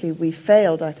politically we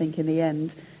failed, I think, in the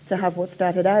end, to have what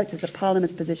started out as a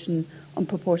Parliament's position on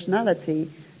proportionality.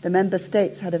 The member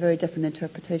states had a very different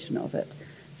interpretation of it.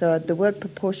 So the word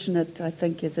proportionate, I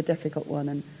think, is a difficult one,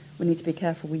 and we need to be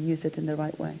careful we use it in the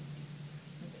right way.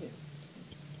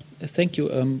 Thank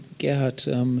you, Gerhard.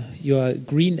 You are a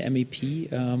Green MEP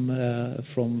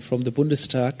from the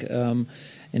Bundestag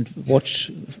and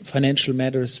watch financial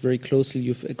matters very closely.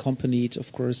 You've accompanied,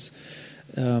 of course,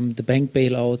 the bank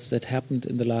bailouts that happened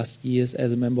in the last years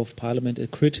as a member of parliament, a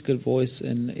critical voice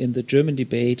in the German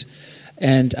debate.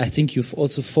 And I think you've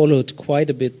also followed quite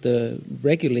a bit the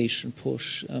regulation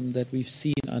push that we've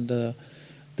seen under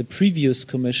the previous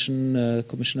commission,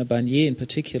 Commissioner Barnier in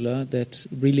particular, that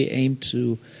really aimed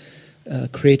to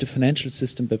create a financial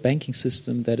system, a banking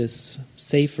system that is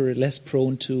safer, less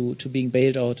prone to being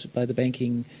bailed out by the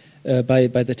banking, by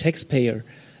the taxpayer.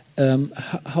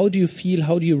 How do you feel?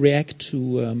 How do you react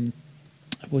to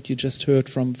what you just heard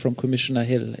from Commissioner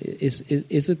Hill?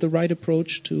 Is it the right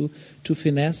approach to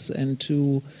finesse and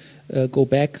to go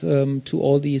back to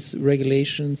all these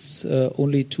regulations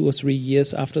only 2 or 3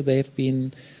 years after they have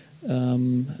been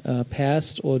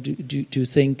passed, or do you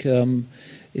think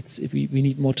we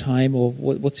need more time, or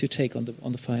what's your take on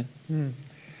the file?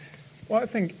 Well, I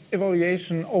think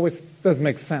evaluation always does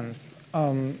make sense.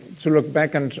 To look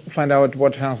back and find out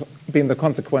what have been the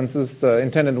consequences, the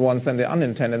intended ones and the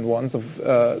unintended ones of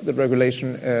the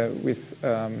regulation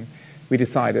we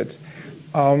decided.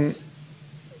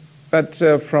 But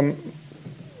from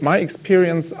my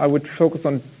experience, I would focus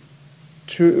on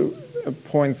 2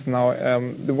 points now.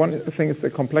 The one thing is the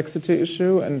complexity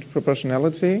issue and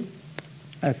proportionality.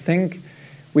 I think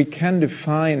we can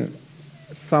define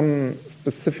some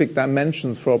specific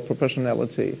dimensions for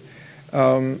proportionality.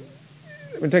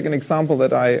 We take an example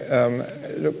that I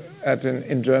look at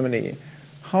in Germany.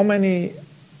 How many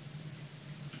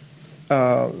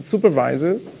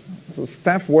supervisors, so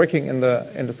staff working in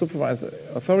the supervisor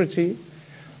authority,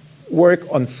 work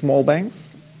on small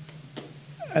banks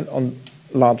and on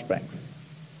large banks?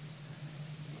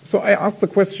 So I asked the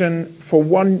question, for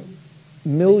 1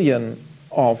 million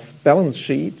of balance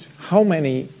sheet, how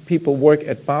many people work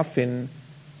at BaFin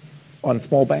on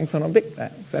small banks and on big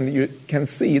banks? And you can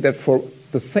see that for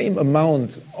the same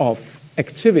amount of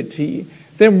activity,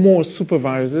 there are more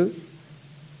supervisors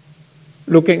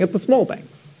looking at the small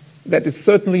banks. That is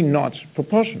certainly not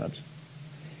proportionate.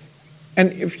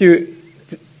 And if you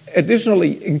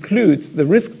additionally include the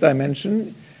risk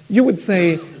dimension, you would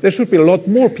say there should be a lot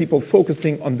more people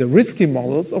focusing on the risky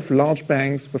models of large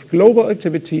banks with global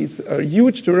activities, a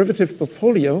huge derivative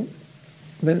portfolio,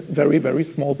 than very, very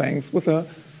small banks with a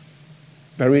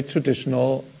very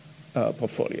traditional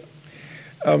portfolio.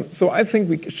 So I think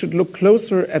we should look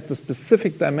closer at the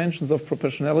specific dimensions of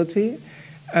proportionality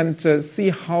and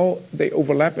see how they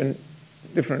overlap in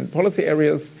different policy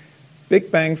areas.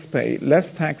 Big banks pay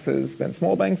less taxes than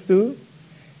small banks do.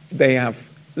 They have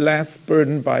less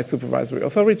burden by supervisory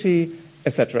authority,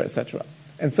 etc., etc.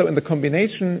 And so in the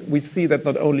combination, we see that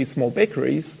not only small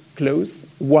bakeries close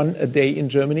one a day in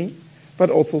Germany, but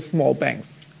also small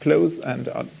banks close and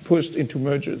are pushed into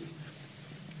mergers.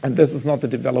 And this is not the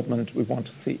development we want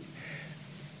to see.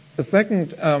 The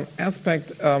second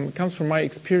aspect comes from my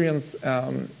experience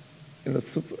in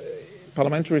the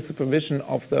parliamentary supervision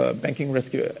of the banking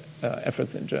rescue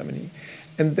efforts in Germany.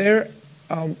 And there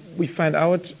we find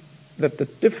out that the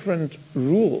different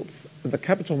rules in the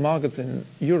capital markets in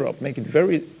Europe make it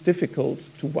very difficult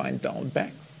to wind down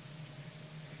banks.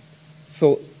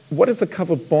 So what is a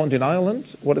covered bond in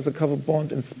Ireland? What is a covered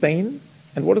bond in Spain?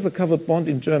 And what is a covered bond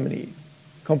in Germany?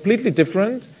 Completely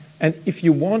different. And if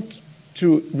you want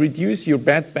to reduce your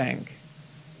bad bank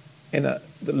in the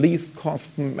least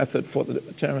cost method for the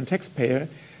German taxpayer,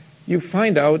 you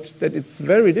find out that it's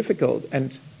very difficult,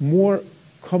 and more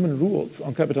common rules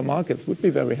on capital markets would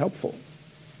be very helpful.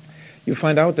 You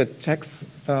find out that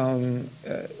tax-related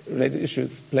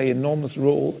issues play an enormous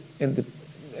role in the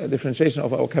differentiation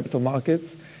of our capital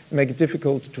markets, and make it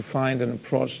difficult to find an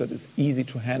approach that is easy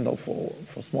to handle for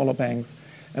smaller banks,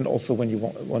 and also when you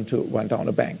want to wind down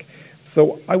a bank.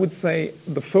 So I would say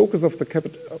the focus of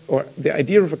the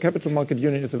idea of a capital market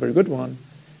union is a very good one,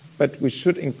 but we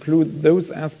should include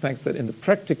those aspects that in the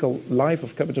practical life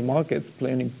of capital markets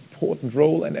play an important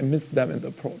role, and miss them in the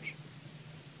approach.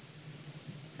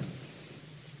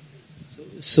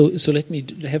 So let me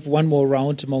have one more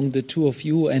round among the two of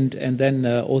you, and then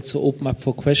also open up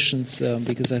for questions,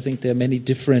 because I think there are many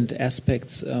different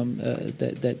aspects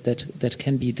that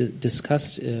can be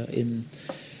discussed in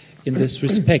this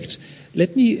respect.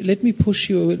 Let me push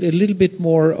you a little bit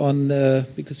more on,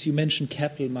 because you mentioned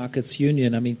Capital Markets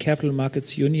Union. I mean, Capital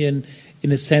Markets Union,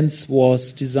 in a sense,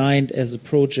 was designed as a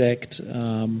project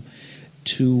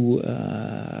to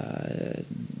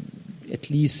at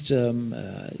least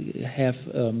have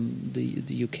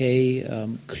the UK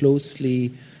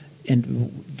closely and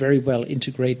very well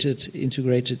integrated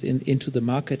into the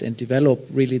market, and develop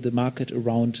really the market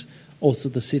around also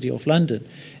the City of London.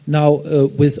 Now,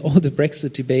 with all the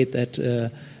Brexit debate that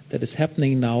is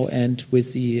happening now, and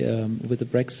with the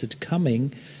Brexit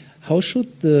coming, how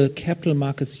should the Capital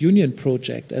Markets Union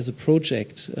project as a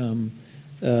project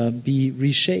be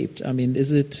reshaped? I mean,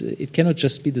 it cannot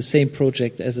just be the same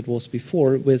project as it was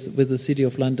before with the City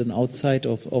of London outside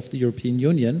of the European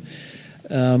Union.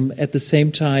 At the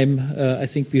same time, I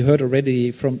think we heard already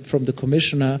from the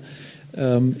Commissioner,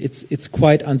 it's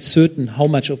quite uncertain how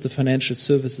much of the financial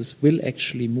services will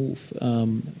actually move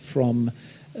from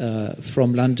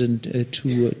London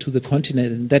to the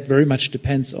continent, and that very much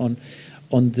depends on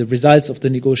the results of the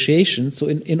negotiations. So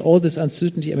in all this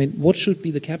uncertainty, I mean, what should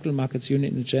be the Capital Markets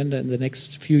Union agenda in the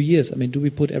next few years? I mean, do we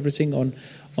put everything on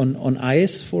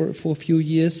ice for a few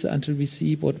years until we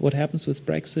see what happens with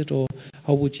Brexit, or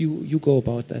how would you go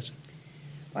about that?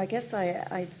 Well, I guess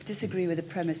I disagree with the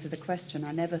premise of the question.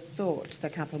 I never thought the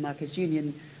Capital Markets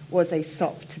Union was a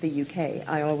sop to the UK.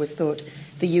 I always thought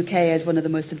the UK, as one of the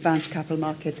most advanced capital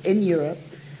markets in Europe,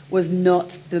 was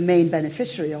not the main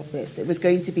beneficiary of this. It was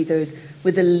going to be those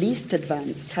with the least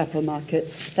advanced capital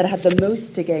markets that had the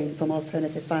most to gain from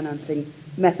alternative financing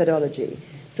methodology.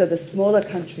 So the smaller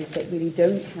countries that really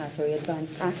don't have very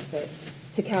advanced access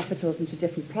to capitals and to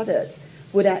different products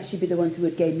would actually be the ones who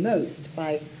would gain most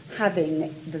by having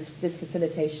this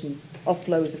facilitation of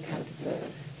flows of capital.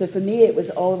 So for me, it was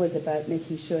always about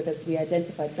making sure that we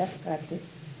identified best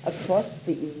practice across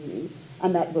the EU,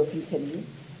 and that will continue.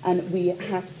 And we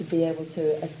have to be able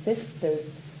to assist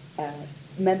those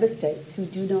member states who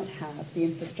do not have the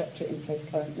infrastructure in place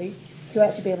currently to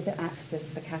actually be able to access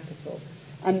the capital.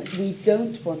 And we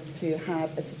don't want to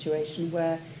have a situation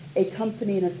where a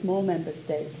company in a small member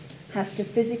state has to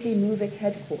physically move its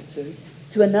headquarters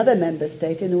to another member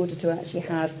state in order to actually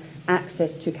have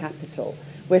access to capital.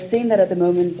 We're seeing that at the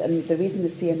moment, and the reason the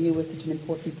CMU was such an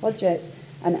important project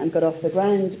and got off the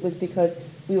ground was because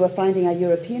we were finding our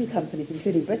European companies,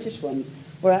 including British ones,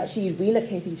 were actually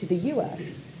relocating to the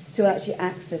US to actually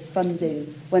access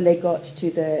funding when they got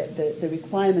to the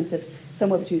requirement of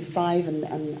somewhere between 5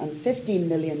 and 15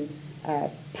 million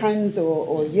pounds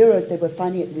or euros. They were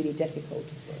finding it really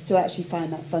difficult to actually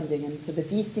find that funding. And so the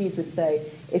VCs would say,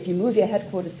 if you move your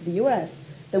headquarters to the US,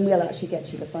 then we'll actually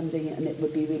get you the funding and it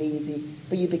would be really easy,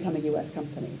 but you become a US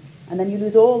company. And then you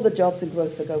lose all the jobs and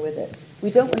growth that go with it.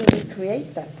 We don't want to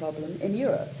recreate that problem in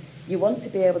Europe. You want to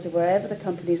be able to, wherever the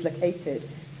company is located,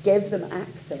 give them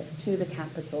access to the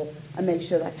capital and make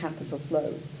sure that capital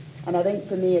flows. And I think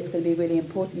for me it's going to be really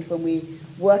important when we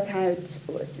work out,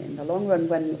 in the long run,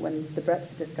 when the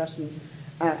Brexit discussions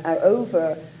are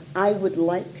over, I would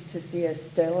like to see us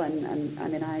still, and I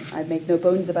mean, I make no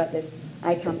bones about this,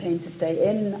 I campaign to stay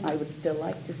in. I would still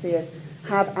like to see us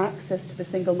have access to the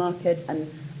single market,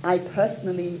 and I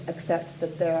personally accept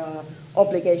that there are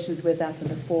obligations with that, and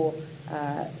the 4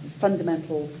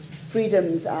 fundamental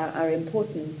freedoms are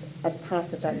important as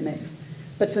part of that mix.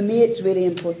 But for me, it's really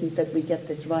important that we get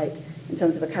this right in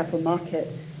terms of a capital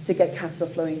market to get capital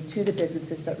flowing to the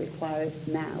businesses that require it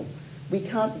now. We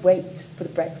can't wait for the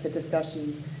Brexit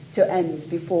discussions to end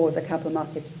before the capital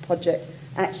markets project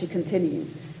actually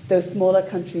continues. Those smaller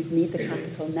countries need the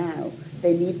capital now.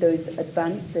 They need those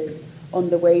advances on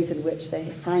the ways in which they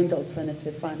find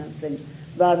alternative financing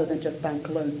rather than just bank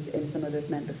loans in some of those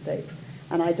member states.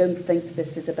 And I don't think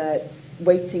this is about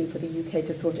waiting for the UK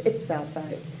to sort itself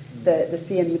out. The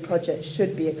CMU project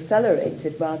should be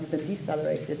accelerated rather than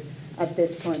decelerated at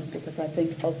this point, because I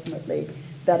think ultimately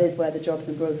that is where the jobs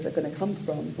and growth are going to come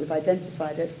from. We've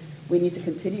identified it. We need to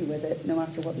continue with it, no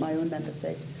matter what my own member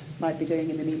state might be doing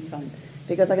in the meantime.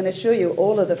 Because I can assure you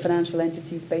all of the financial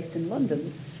entities based in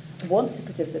London want to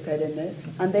participate in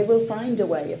this, and they will find a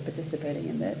way of participating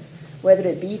in this, whether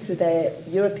it be through their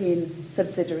European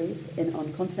subsidiaries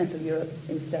on continental Europe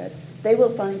instead. They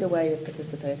will find a way of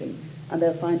participating, and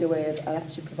they'll find a way of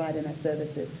actually providing their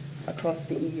services across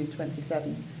the EU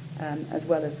 27, as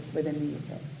well as within the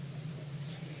UK.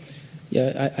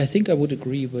 Yeah, I think I would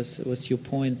agree with your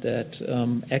point that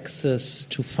access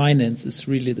to finance is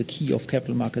really the key of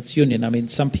Capital Markets Union. I mean,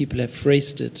 some people have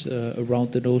phrased it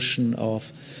around the notion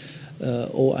of,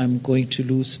 I'm going to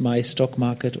lose my stock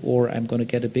market, or I'm going to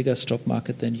get a bigger stock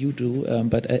market than you do.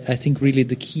 But I think really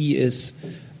the key is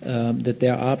that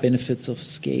there are benefits of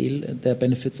scale, there are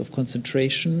benefits of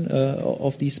concentration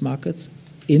of these markets,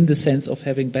 in the sense of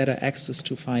having better access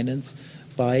to finance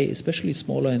by especially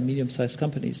smaller and medium-sized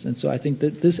companies. And so I think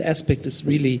that this aspect is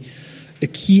really a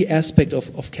key aspect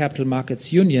of Capital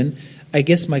Markets Union. I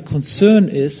guess my concern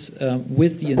is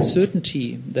with the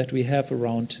uncertainty that we have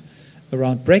around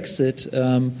Brexit,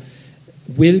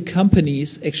 will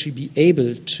companies actually be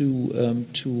able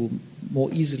to more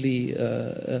easily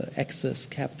access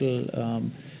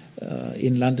capital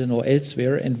in London or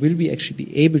elsewhere, and will we actually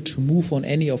be able to move on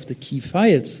any of the key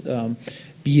files,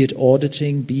 be it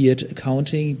auditing, be it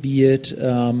accounting, be it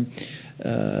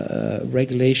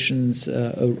regulations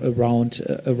around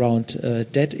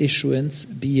debt issuance,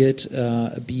 be it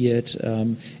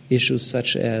issues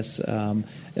such as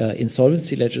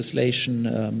insolvency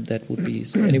legislation, that would be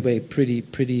anyway pretty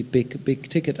big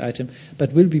ticket item.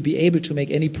 But will we be able to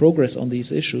make any progress on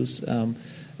these issues in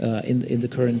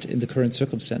the current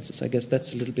circumstances? I guess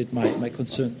that's a little bit my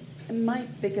concern. My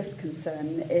biggest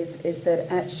concern is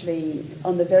that actually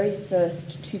on the very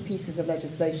first 2 pieces of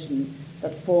legislation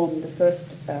that form the first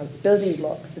building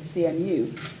blocks of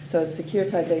CMU, so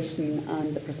securitization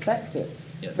and the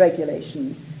prospectus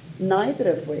regulation, neither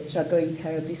of which are going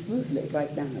terribly smoothly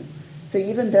right now. So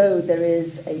even though there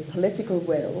is a political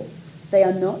will, they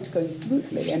are not going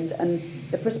smoothly. And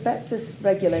the prospectus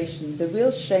regulation, the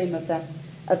real shame of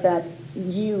that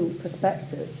new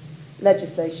prospectus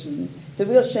legislation, the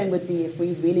real shame would be if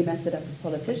we really mess it up as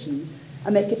politicians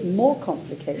and make it more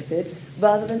complicated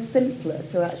rather than simpler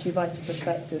to actually write a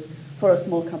prospectus for a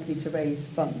small company to raise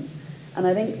funds. And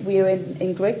I think we are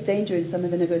in great danger in some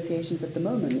of the negotiations at the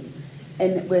moment,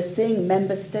 and we're seeing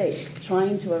member states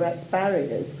trying to erect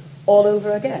barriers all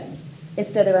over again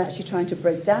instead of actually trying to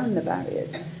break down the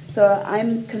barriers. So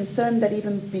I'm concerned that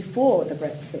even before the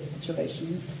Brexit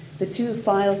situation, the 2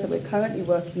 files that we're currently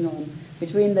working on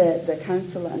between the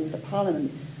Council and the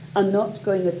Parliament are not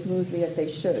going as smoothly as they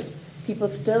should. People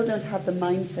still don't have the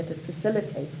mindset of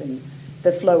facilitating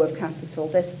the flow of capital.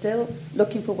 They're still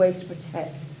looking for ways to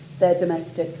protect their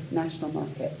domestic national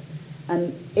markets.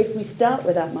 And if we start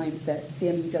with that mindset,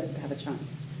 CMU doesn't have a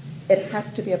chance. It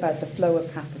has to be about the flow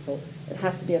of capital. It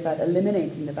has to be about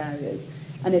eliminating the barriers.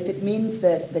 And if it means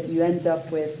that you end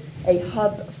up with a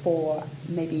hub for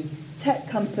maybe tech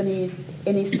companies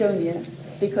in Estonia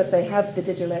because they have the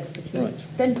digital expertise,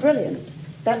 then brilliant.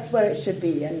 That's where it should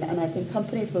be. And I think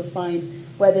companies will find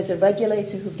where there's a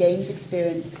regulator who gains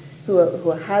experience, who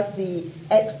has the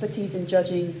expertise in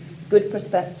judging good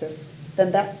prospectus,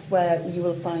 then that's where you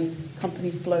will find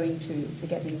companies flowing to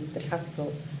getting the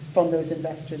capital from those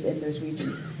investors in those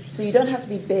regions. So you don't have to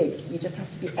be big, you just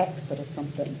have to be expert at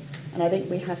something. And I think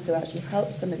we have to actually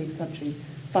help some of these countries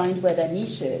find where their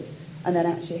niche is and then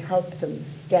actually help them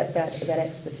get that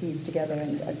expertise together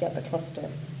and get the cluster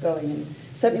going. And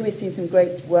certainly we've seen some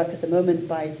great work at the moment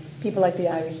by people like the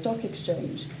Irish Stock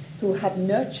Exchange who have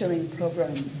nurturing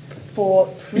programs for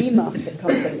pre-market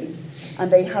companies,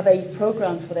 and they have a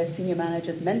program for their senior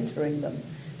managers mentoring them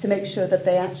to make sure that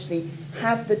they actually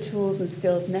have the tools and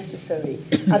skills necessary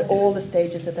at all the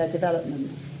stages of their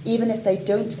development. Even if they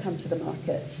don't come to the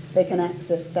market, they can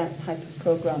access that type of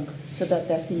program so that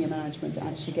their senior management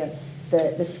actually get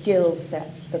the skill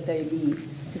set that they need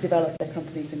to develop their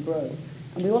companies and grow.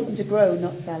 And we want them to grow,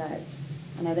 not sell out.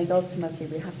 And I think ultimately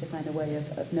we have to find a way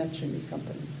of nurturing these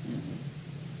companies.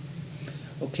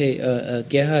 Okay,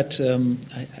 Gerhard,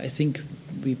 I think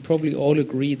we probably all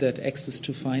agree that access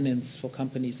to finance for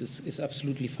companies is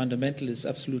absolutely fundamental, is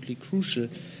absolutely crucial,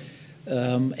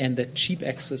 and that cheap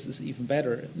access is even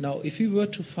better. Now, if we were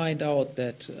to find out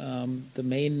that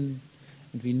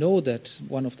and we know that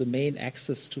one of the main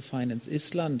access to finance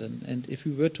is London, and if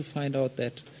we were to find out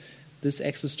that this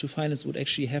access to finance would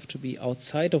actually have to be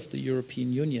outside of the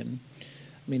European Union,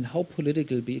 I mean, how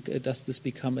political does this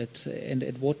become, and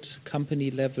at what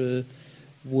company level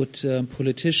would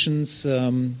politicians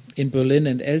in Berlin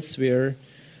and elsewhere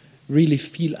really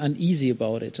feel uneasy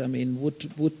about it? I mean,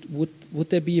 would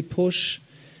there be a push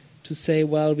to say,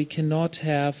 well, we cannot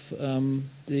have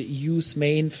the EU's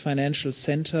main financial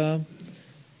center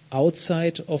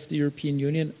outside of the European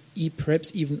Union,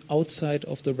 perhaps even outside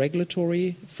of the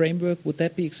regulatory framework? Would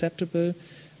that be acceptable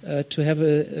to have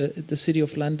the City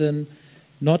of London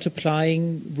not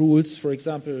applying rules? For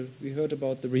example, we heard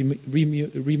about the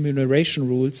remuneration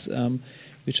rules,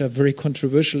 which are very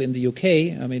controversial in the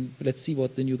UK. I mean, let's see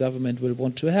what the new government will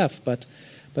want to have. But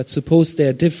suppose there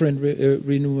are different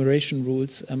remuneration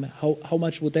rules, how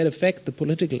much would that affect the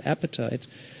political appetite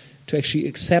to actually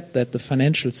accept that the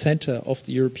financial center of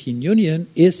the European Union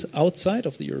is outside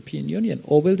of the European Union?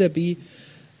 Or will there be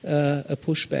a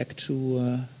pushback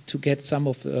to get some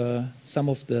of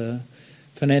the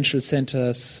financial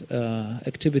centers'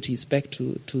 activities back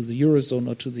to the Eurozone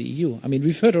or to the EU? I mean,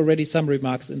 we've heard already some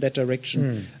remarks in that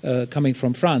direction coming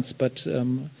from France, but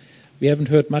we haven't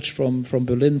heard much from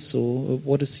Berlin. So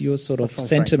what is your sort of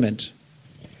sentiment?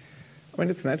 Frankfurt. I mean,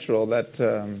 it's natural that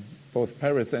both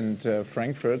Paris and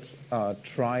Frankfurt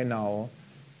try now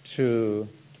to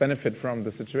benefit from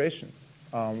the situation.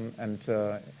 And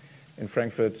in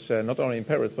Frankfurt, not only in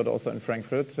Paris, but also in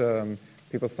Frankfurt,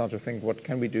 people start to think, what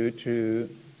can we do to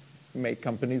make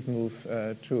companies move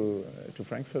to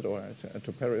Frankfurt or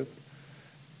to Paris?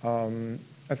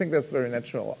 I think that's very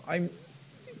natural. I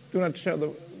do not share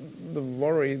the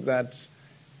worry that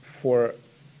for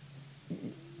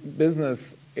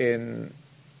business in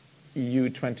EU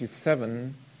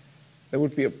 27, there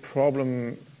would be a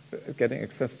problem getting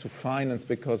access to finance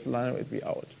because London would be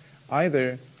out.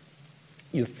 Either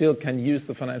you still can use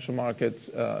the financial market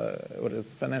or the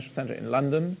financial center in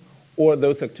London, or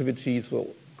those activities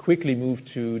will quickly move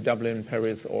to Dublin,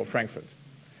 Paris, or Frankfurt.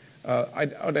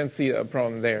 I don't see a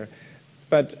problem there.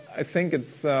 But I think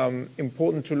it's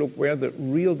important to look where the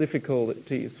real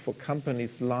difficulties for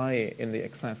companies lie in the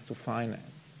access to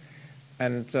finance.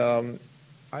 And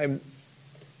I'm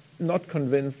not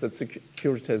convinced that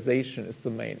securitization is the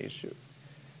main issue.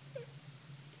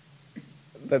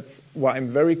 That's why I'm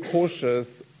very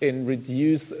cautious in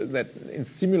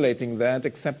stimulating that,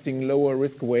 accepting lower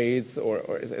risk weights or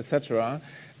etc.,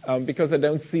 because I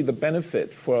don't see the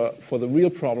benefit for the real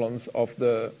problems of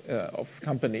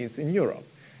companies in Europe.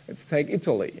 Let's take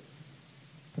Italy.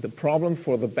 The problem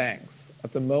for the banks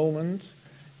at the moment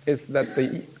is that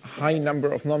the high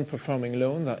number of non-performing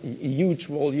loans, a huge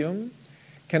volume,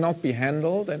 cannot be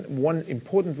handled, and one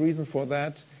important reason for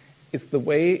that is the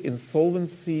way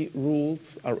insolvency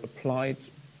rules are applied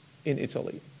in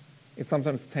Italy. It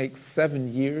sometimes takes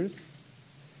 7 years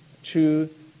to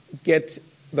get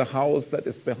the house that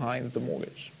is behind the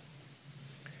mortgage.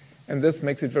 And this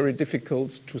makes it very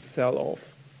difficult to sell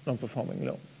off non-performing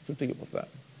loans, to deal with that.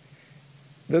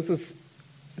 This is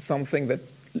something that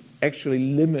actually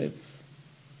limits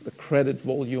the credit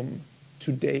volume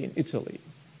today in Italy.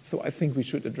 So I think we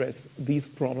should address these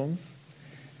problems.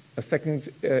 A second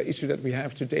issue that we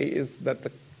have today is that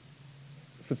the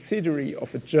subsidiary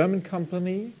of a German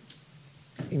company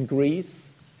in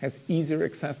Greece has easier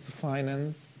access to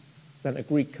finance than a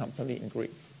Greek company in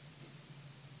Greece.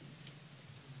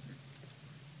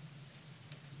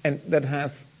 And that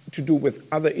has to do with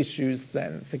other issues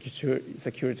than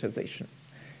securitization.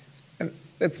 And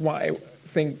that's why I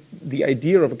think the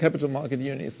idea of a capital market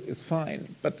union is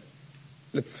fine, but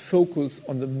let's focus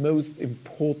on the most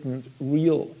important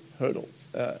real hurdles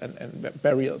and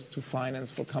barriers to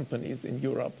finance for companies in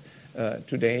Europe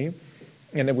today.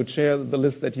 And I would share the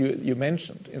list that you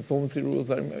mentioned. Insolvency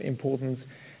rules are important,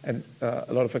 and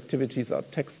a lot of activities are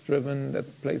tax-driven.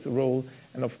 That plays a role.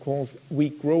 And of course,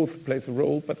 weak growth plays a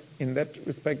role. But in that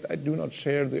respect, I do not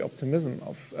share the optimism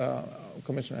of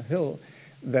Commissioner Hill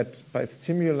that by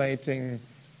stimulating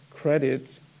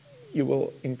credit, you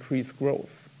will increase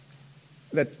growth.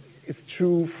 That is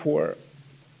true for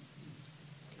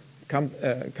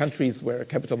countries where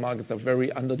capital markets are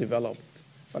very underdeveloped,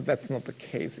 but that's not the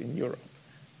case in Europe.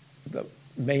 The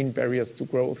main barriers to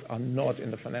growth are not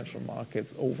in the financial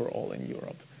markets overall in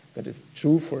Europe. That is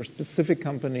true for specific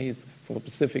companies, for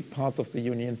specific parts of the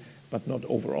union, but not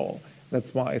overall.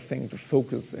 That's why I think the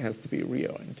focus has to be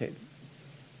reorientated.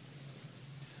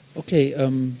 Okay,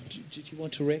 did you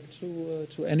want to react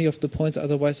to any of the points?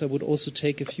 Otherwise, I would also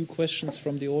take a few questions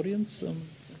from the audience.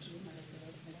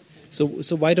 So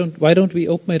why don't we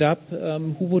open it up?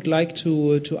 Who would like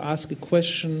to ask a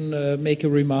question, make a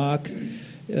remark,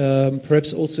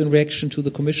 perhaps also in reaction to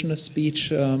the Commissioner's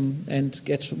speech, and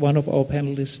get one of our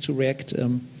panelists to react?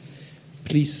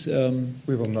 Please.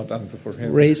 We will not answer for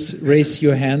him. Raise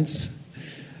your hands.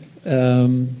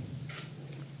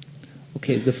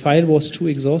 Okay, the file was too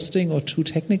exhausting or too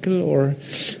technical, or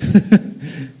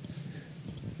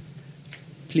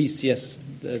please, yes,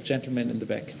 the gentleman in the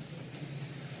back.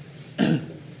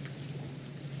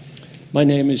 My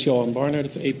name is Johan Barnard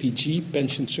of APG,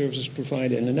 pension services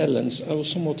provider in the Netherlands. I was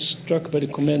somewhat struck by the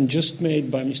comment just made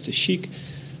by Mr. Schick,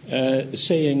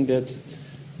 saying that,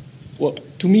 well,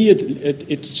 to me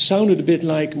it sounded a bit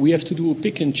like we have to do a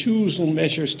pick and choose on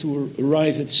measures to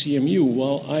arrive at CMU.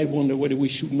 Well, I wonder whether we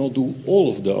should not do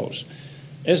all of those,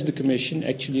 as the Commission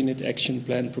actually in its action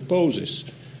plan proposes.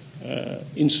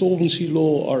 Insolvency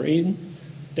law are in,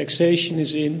 taxation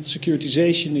is in,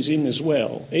 securitization is in as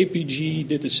well. APG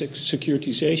did the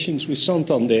securitizations with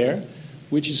Santander,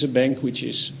 which is a bank which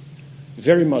is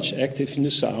very much active in the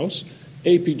south.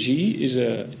 APG is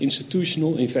an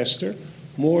institutional investor,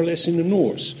 more or less in the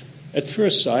north. At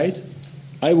first sight,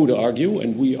 I would argue,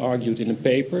 and we argued in a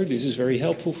paper, this is very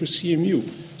helpful for CMU.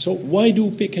 So why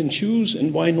do pick and choose,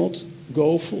 and why not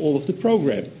go for all of the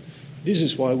program? This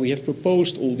is why we have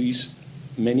proposed all these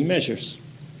many measures.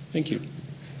 Thank you.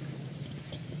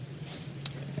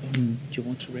 Do you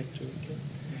want to react to it?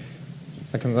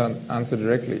 I can answer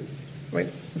directly. I mean,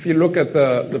 if you look at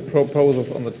the proposals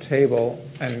on the table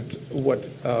and what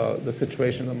the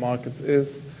situation in the markets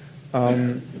is,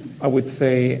 I would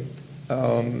say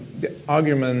the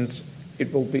argument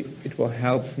it will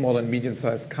help small and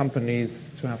medium-sized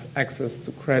companies to have access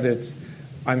to credit.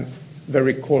 I'm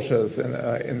very cautious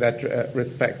in that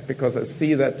respect, because I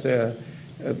see that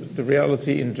the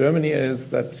reality in Germany is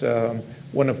that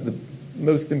one of the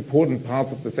most important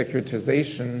parts of the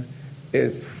securitization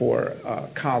is for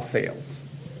car sales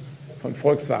from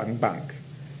Volkswagen Bank.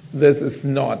 This is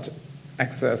not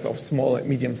access of small and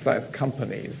medium-sized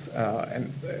companies,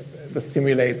 and this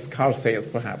stimulates car sales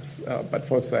perhaps, but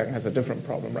Volkswagen has a different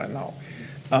problem right now.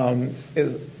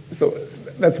 So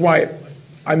that's why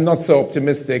I'm not so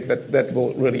optimistic that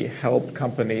will really help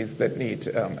companies that need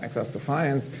access to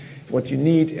finance. What you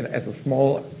need as a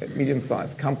small,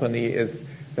 medium-sized company is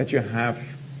that you have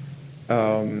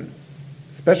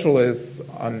specialists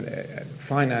on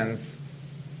finance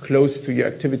close to your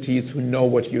activities who know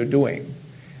what you're doing.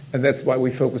 And that's why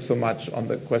we focus so much on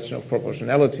the question of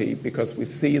proportionality, because we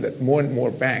see that more and more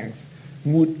banks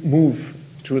move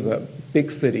to the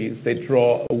big cities. They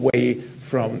draw away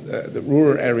from the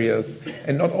rural areas,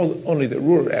 and not only the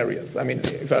rural areas. I mean,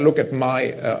 if I look at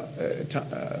my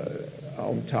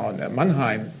hometown,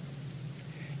 Mannheim,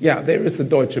 yeah, there is a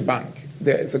Deutsche Bank,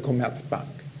 there is a Commerzbank.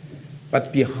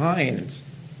 But behind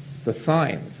the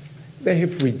signs, they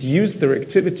have reduced their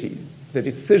activity. The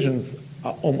decisions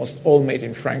are almost all made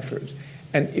in Frankfurt.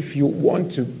 And if you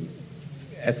want to,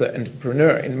 as an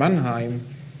entrepreneur in Mannheim,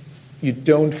 you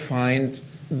don't find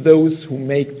those who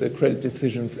make the credit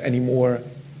decisions anymore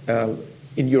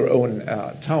in your own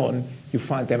town. You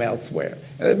find them elsewhere.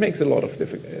 And it makes it a lot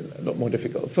more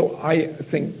difficult. So I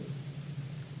think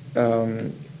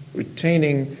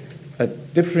retaining a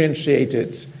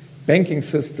differentiated banking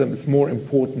system is more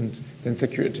important than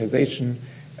securitization,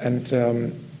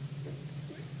 and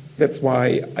that's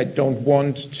why I don't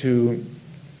want to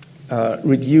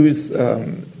reduce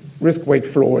risk weight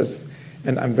floors,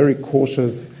 and I'm very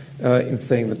cautious in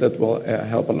saying that will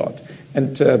help a lot.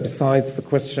 And besides the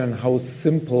question how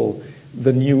simple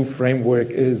the new framework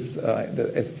is,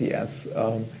 the STS,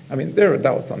 I mean, there are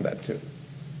doubts on that too.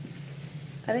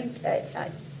 I think,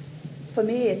 for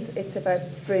me, it's about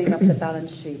freeing up the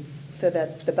balance sheets so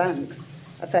that the banks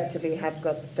effectively have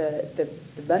got the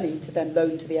money to then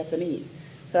loan to the SMEs.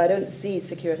 So I don't see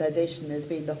securitization as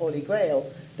being the holy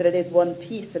grail, but it is one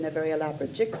piece in a very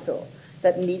elaborate jigsaw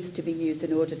that needs to be used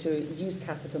in order to use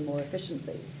capital more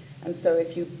efficiently. And so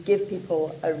if you give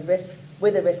people a risk,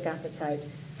 with a risk appetite,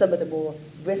 some of the more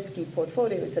risky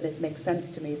portfolios, then it makes sense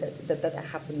to me that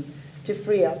happens to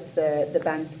free up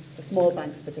the small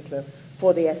banks in particular,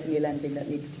 for the SME lending that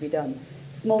needs to be done.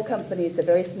 Small companies, the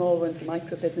very small ones, the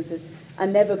micro businesses, are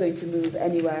never going to move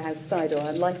anywhere outside, or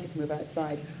unlikely to move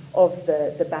outside of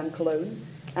the bank loan,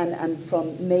 and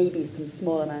from maybe some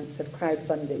small amounts of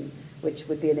crowdfunding, which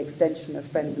would be an extension of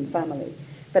friends and family.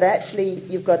 But actually,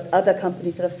 you've got other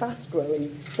companies that are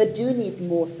fast-growing that do need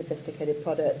more sophisticated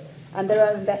products, and there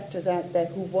are investors out there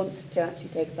who want to actually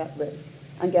take that risk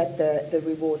and get the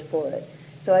reward for it.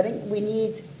 So I think we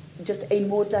need just a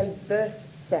more diverse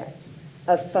set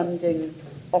of funding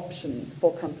options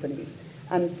for companies.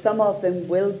 And some of them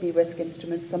will be risk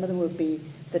instruments, some of them will be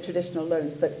the traditional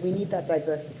loans, but we need that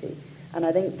diversity. And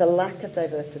I think the lack of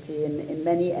diversity in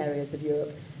many areas of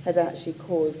Europe has actually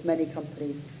caused many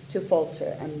companies to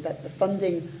falter, and that the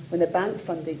funding, when the bank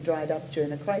funding dried up during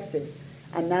the crisis,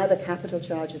 and now the capital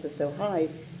charges are so high,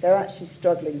 they're actually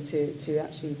struggling to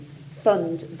actually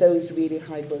fund those really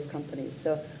high growth companies.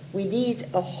 So we need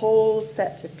a whole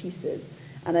set of pieces,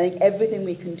 and I think everything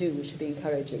we can do, we should be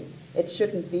encouraging. It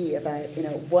shouldn't be about,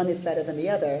 one is better than the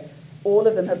other. All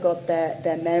of them have got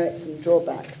their merits and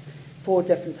drawbacks for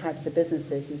different types of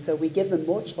businesses, and so we give them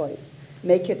more choice,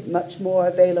 make it much more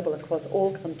available across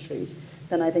all countries,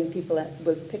 then I think people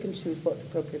will pick and choose what's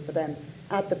appropriate for them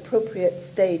at the appropriate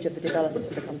stage of the development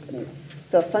of the company.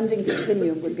 So a funding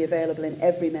continuum would be available in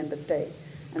every member state,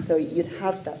 and so you'd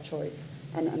have that choice,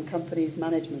 and companies'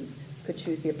 management could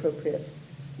choose the appropriate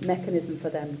mechanism for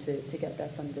them to get their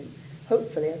funding,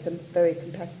 hopefully at a very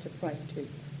competitive price too.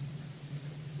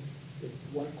 There's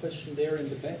one question there in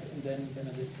the back, and then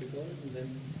Bernadette Segal, and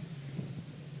then...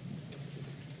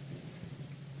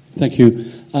 Thank you.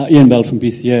 Ian Bell from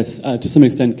BCS. To some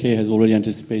extent, Kay has already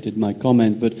anticipated my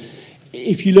comment, but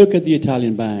if you look at the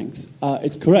Italian banks,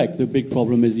 it's correct. The big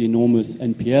problem is the enormous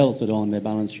NPLs that are on their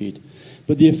balance sheet.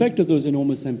 But the effect of those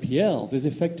enormous NPLs is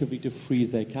effectively to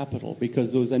freeze their capital,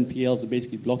 because those NPLs are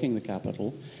basically blocking the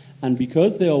capital. And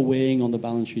because they are weighing on the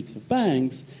balance sheets of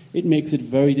banks, it makes it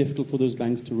very difficult for those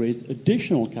banks to raise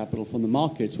additional capital from the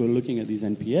markets who are looking at these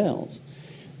NPLs.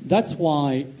 That's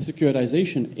why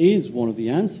securitization is one of the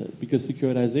answers, because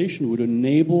securitization would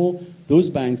enable those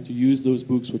banks to use those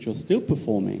books which are still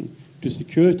performing to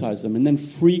securitize them and then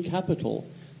free capital,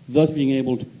 thus being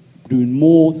able to do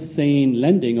more sane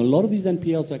lending. A lot of these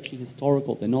NPLs are actually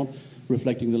historical. They're not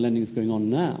reflecting the lending that's going on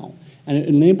now. And it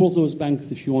enables those banks,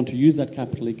 if you want to use that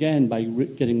capital again, by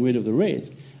getting rid of the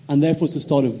risk, and therefore to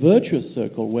start a virtuous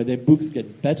circle where their books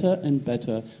get better and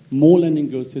better, more lending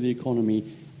goes to the economy,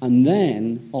 and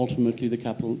then, ultimately, the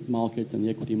capital markets and the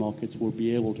equity markets will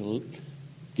be able to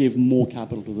give more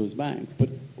capital to those banks. But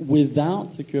without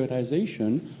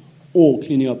securitization, or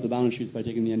cleaning up the balance sheets by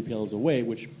taking the NPLs away,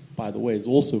 which, by the way, is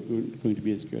also going to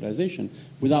be a securitization,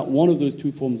 without one of those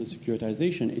two forms of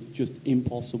securitization, it's just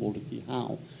impossible to see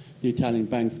how the Italian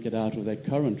banks get out of their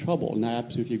current trouble. And I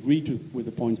absolutely agree with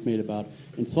the points made about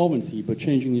insolvency, but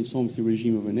changing the insolvency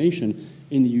regime of a nation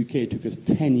in the UK took us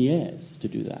 10 years to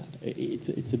do that.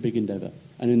 It's a big endeavor.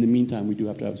 And in the meantime, we do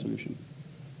have to have a solution.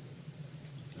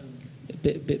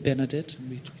 Bernadette?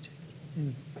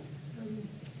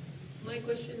 My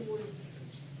question was...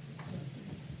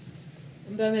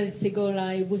 I'm Bernadette Segal.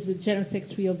 I was the General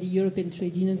Secretary of the European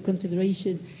Trade Union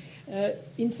Confederation.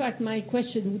 In fact, my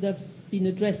question would have been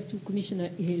addressed to Commissioner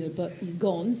Hill, but he's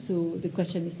gone, so the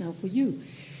question is now for you.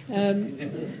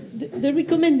 The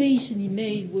recommendation he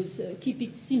made was keep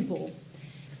it simple,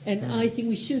 and I think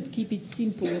we should keep it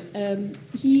simple.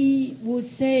 He was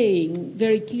saying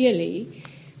very clearly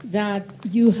that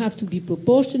you have to be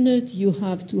proportionate, you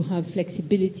have to have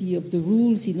flexibility of the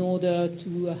rules in order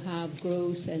to have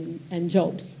growth and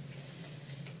jobs.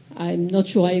 I'm not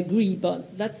sure I agree,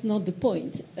 but that's not the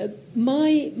point.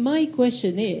 My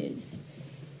question is,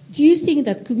 do you think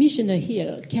that Commissioner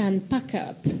Hill can pack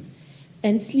up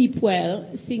and sleep well,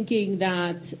 thinking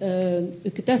that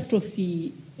a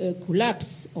catastrophe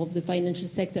collapse of the financial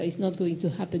sector is not going to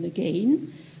happen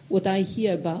again? What I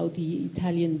hear about the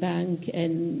Italian bank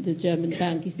and the German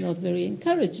bank is not very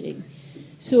encouraging.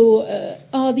 So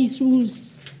are these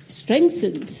rules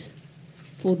strengthened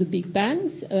for the big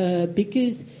banks?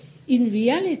 Because in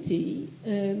reality,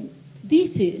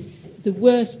 this is the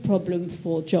worst problem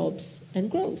for jobs and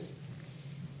growth.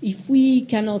 If we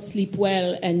cannot sleep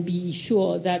well and be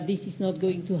sure that this is not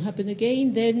going to happen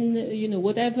again, then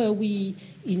whatever we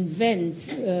invent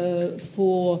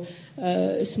for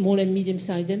small and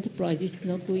medium-sized enterprises is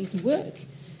not going to work.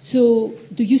 So,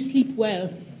 do you sleep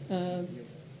well?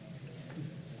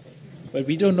 Well,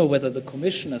 we don't know whether the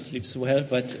Commissioner sleeps well,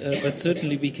 but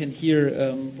certainly we can hear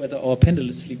whether our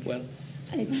panelists sleep well.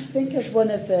 I think as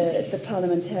one of the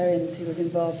parliamentarians who was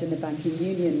involved in the banking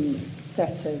union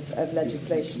set of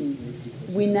legislation,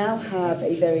 we now have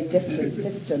a very different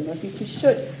system, or at least we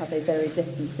should have a very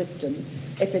different system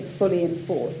if it's fully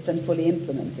enforced and fully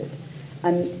implemented.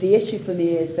 And the issue for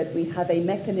me is that we have a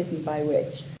mechanism by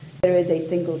which there is a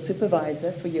single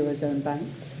supervisor for Eurozone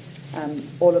banks.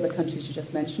 All of the countries you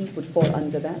just mentioned would fall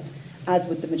under that, as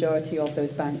would the majority of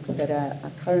those banks that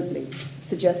are currently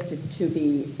suggested to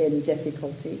be in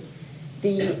difficulty.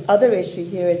 The other issue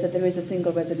here is that there is a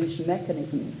single resolution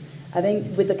mechanism. I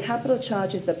think with the capital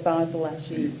charges that Basel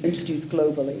actually introduced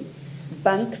globally,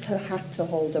 banks have had to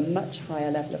hold a much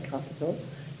higher level of capital,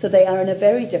 so they are in a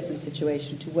very different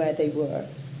situation to where they were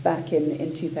back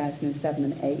in 2007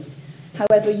 and 2008.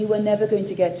 However, you are never going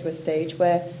to get to a stage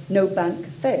where no bank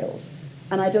fails.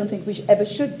 And I don't think we ever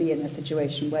should be in a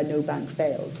situation where no bank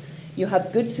fails. You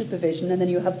have good supervision and then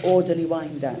you have orderly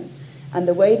wind down. And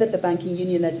the way that the banking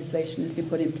union legislation has been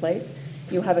put in place,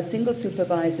 you have a single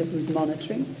supervisor who's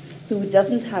monitoring, who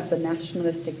doesn't have the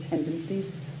nationalistic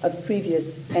tendencies of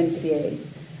previous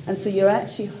NCAs. And so you're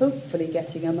actually hopefully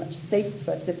getting a much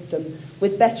safer system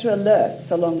with better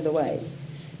alerts along the way.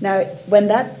 Now, when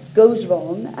that goes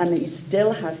wrong and you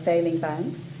still have failing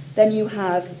banks, then you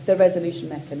have the resolution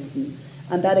mechanism.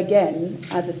 And that, again,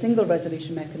 as a single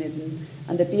resolution mechanism,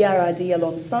 and the BRRD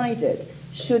alongside it,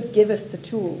 should give us the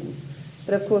tools.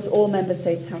 But, of course, all member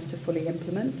states have to fully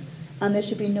implement, and there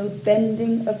should be no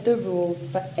bending of the rules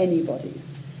for anybody.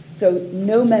 So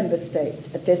no member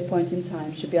state at this point in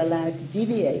time should be allowed to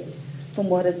deviate from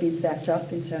what has been set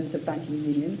up in terms of banking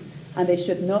union, and they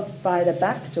should not, via the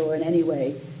back door in any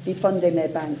way, be funding their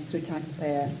banks through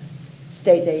taxpayer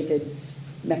state-aided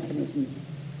mechanisms.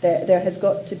 There has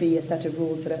got to be a set of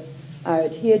rules that are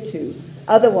adhered to.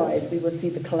 Otherwise, we will see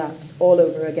the collapse all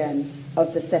over again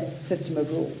of the system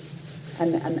of rules.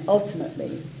 And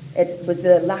ultimately, it was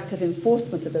the lack of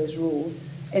enforcement of those rules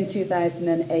in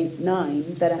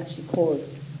 2008-9 that actually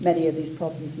caused many of these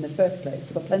problems in the first place.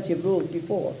 There were plenty of rules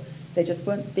before. They just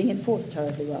weren't being enforced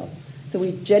terribly well. So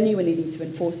we genuinely need to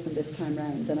enforce them this time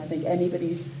round. And I think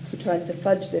anybody who tries to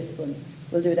fudge this one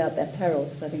will do it at their peril,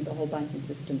 because I think the whole banking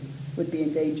system would be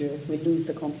in danger if we lose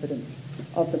the confidence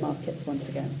of the markets once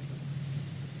again.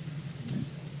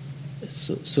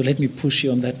 So let me push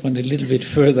you on that one a little bit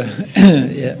further.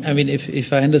 Yeah, I mean,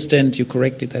 if I understand you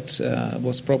correctly, that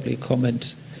was probably a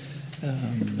comment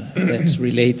that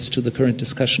relates to the current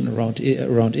discussion around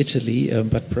Italy,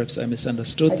 but perhaps I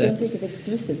misunderstood that. I don't think it's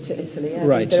exclusive to Italy. I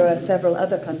right. think there are several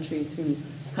other countries who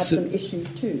have some issues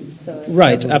too. So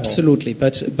right, absolutely.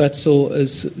 But so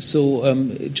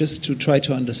just to try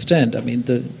to understand, I mean,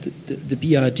 the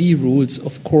BRD rules,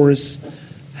 of course,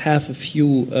 have a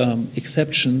few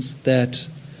exceptions that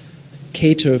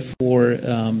cater for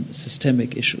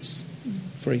systemic issues.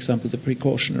 For example, the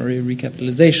precautionary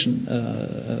recapitalization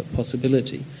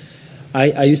possibility.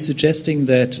 Are you suggesting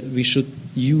that we should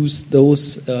use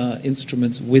those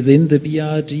instruments within the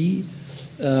BRD?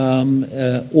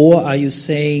 Or are you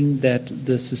saying that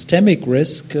the systemic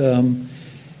risk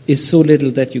is so little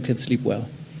that you can sleep well?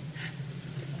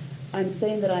 I'm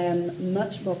saying that I am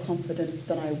much more confident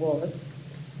than I was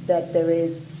that there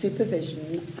is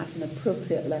supervision at an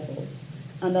appropriate level,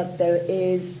 and that there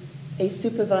is a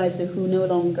supervisor who no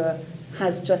longer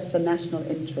has just the national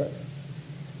interests.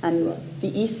 And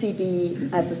the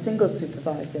ECB as the single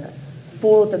supervisor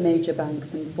for the major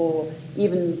banks and for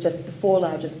even just the four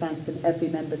largest banks in every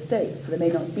member state, so they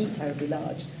may not be terribly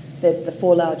large, the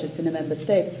four largest in a member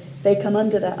state, they come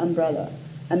under that umbrella.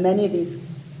 And many of these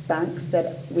banks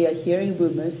that we are hearing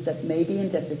rumours that may be in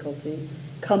difficulty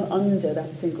come under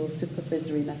that single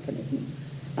supervisory mechanism.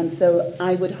 And so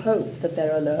I would hope that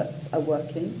their alerts are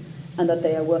working and that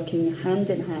they are working hand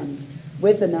in hand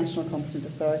with the national competent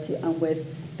authority and with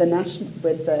the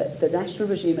national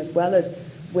regime as well as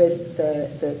with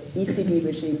the ECB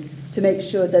regime to make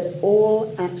sure that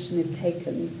all action is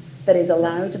taken that is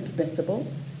allowed and permissible,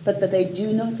 but that they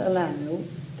do not allow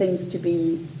things to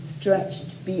be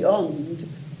stretched beyond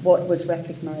what was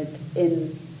recognised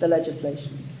in the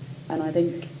legislation. And I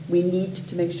think we need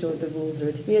to make sure the rules are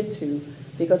adhered to,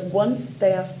 because once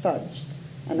they are fudged,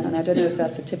 and I don't know if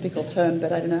that's a typical term,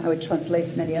 but I don't know how it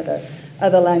translates in any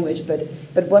other language,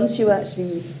 but once you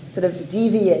actually sort of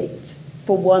deviate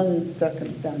for one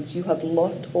circumstance, you have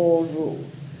lost all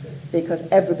rules, because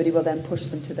everybody will then push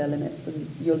them to their limits, and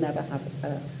you'll never have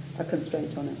a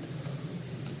constraint on it.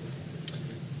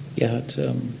 Gerhard,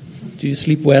 do you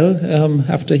sleep well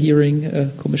after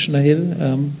hearing Commissioner Hill,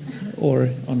 or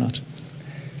not?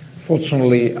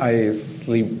 Fortunately, I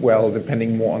sleep well,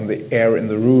 depending more on the air in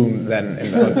the room than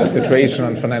in the situation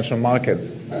on financial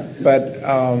markets. But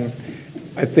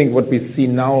I think what we see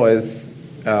now is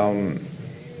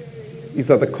these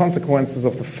are the consequences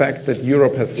of the fact that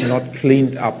Europe has not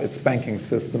cleaned up its banking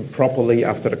system properly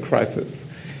after the crisis.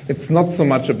 It's not so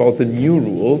much about the new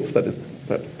rules, that is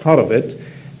perhaps part of it.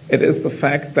 It is the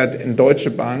fact that in Deutsche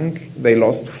Bank, they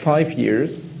lost 5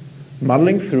 years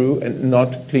muddling through and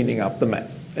not cleaning up the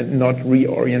mess and not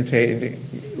reorienting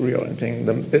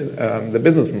the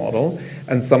business model.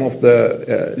 And some of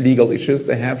the legal issues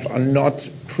they have are not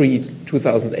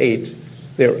pre-2008,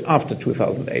 they're after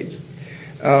 2008.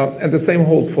 And the same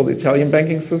holds for the Italian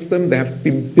banking system. There have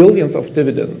been billions of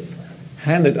dividends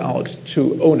handed out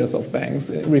to owners of banks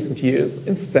in recent years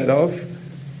instead of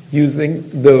using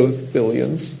those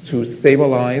billions to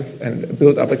stabilize and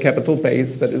build up a capital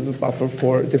base that is a buffer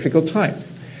for difficult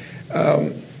times.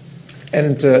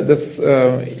 This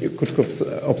you could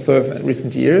observe in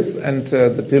recent years, and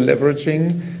the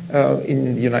deleveraging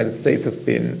in the United States has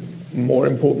been more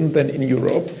important than in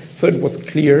Europe. So it was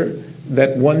clear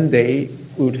that one day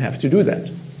we would have to do that.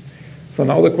 So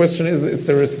now the question is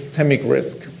there a systemic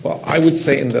risk? Well, I would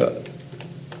say that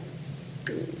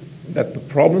the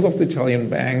problems of the Italian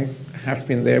banks have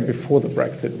been there before the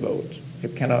Brexit vote. You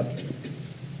cannot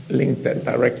link that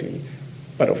directly.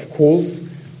 But of course,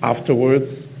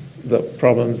 afterwards, the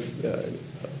problems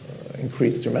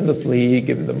increased tremendously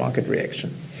given the market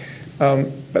reaction.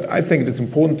 But I think it is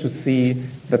important to see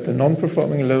that the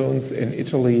non-performing loans in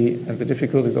Italy and the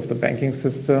difficulties of the banking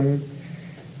system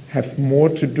have more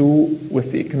to do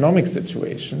with the economic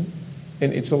situation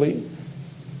in Italy.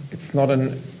 It's not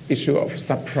an issue of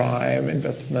subprime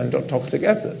investment or toxic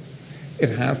assets. It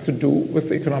has to do with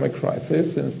the economic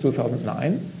crisis since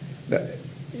 2009.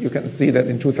 You can see that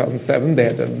in 2007 they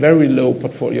had a very low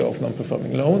portfolio of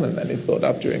non-performing loan, and then it built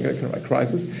up during the economic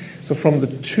crisis. So from the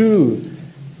two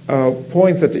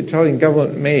points that the Italian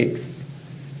government makes,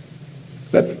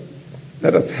 let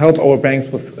us help our banks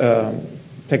with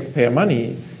taxpayer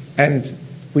money, and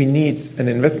we need an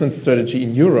investment strategy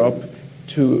in Europe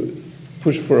to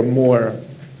push for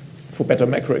better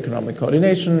macroeconomic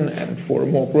coordination and for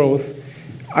more growth.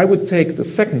 I would take the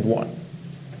second one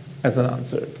as an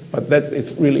answer, but that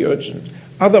is really urgent.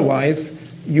 Otherwise,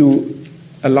 you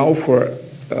allow for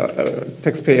a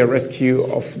taxpayer rescue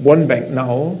of one bank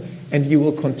now, and you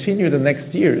will continue the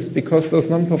next years because those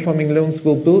non-performing loans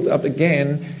will build up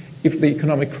again if the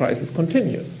economic crisis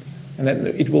continues. And then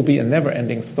it will be a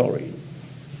never-ending story.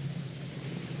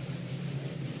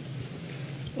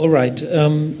 All right.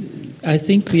 I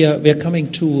think we are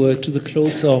coming to the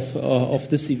close of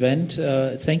this event.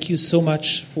 Thank you so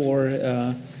much for,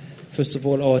 first of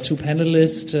all, our two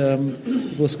panelists.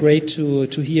 It was great to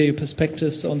hear your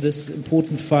perspectives on this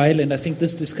important file, and I think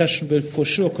this discussion will for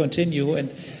sure continue,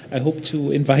 and I hope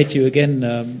to invite you again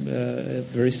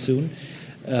very soon.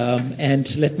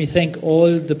 And let me thank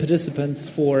all the participants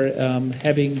for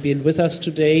having been with us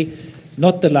today.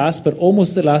 Not the last, but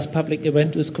almost the last public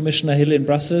event with Commissioner Hill in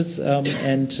Brussels.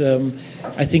 And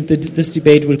I think that this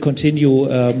debate will continue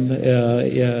in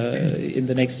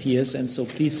the next years. And so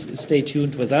please stay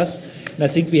tuned with us. And I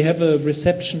think we have a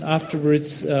reception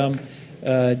afterwards to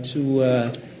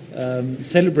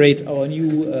celebrate our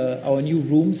new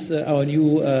rooms, our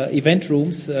new event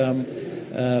rooms,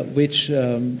 which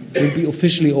will be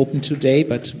officially open today.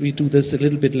 But we do this a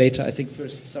little bit later. I think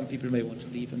first some people may want to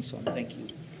leave and so on. Thank you.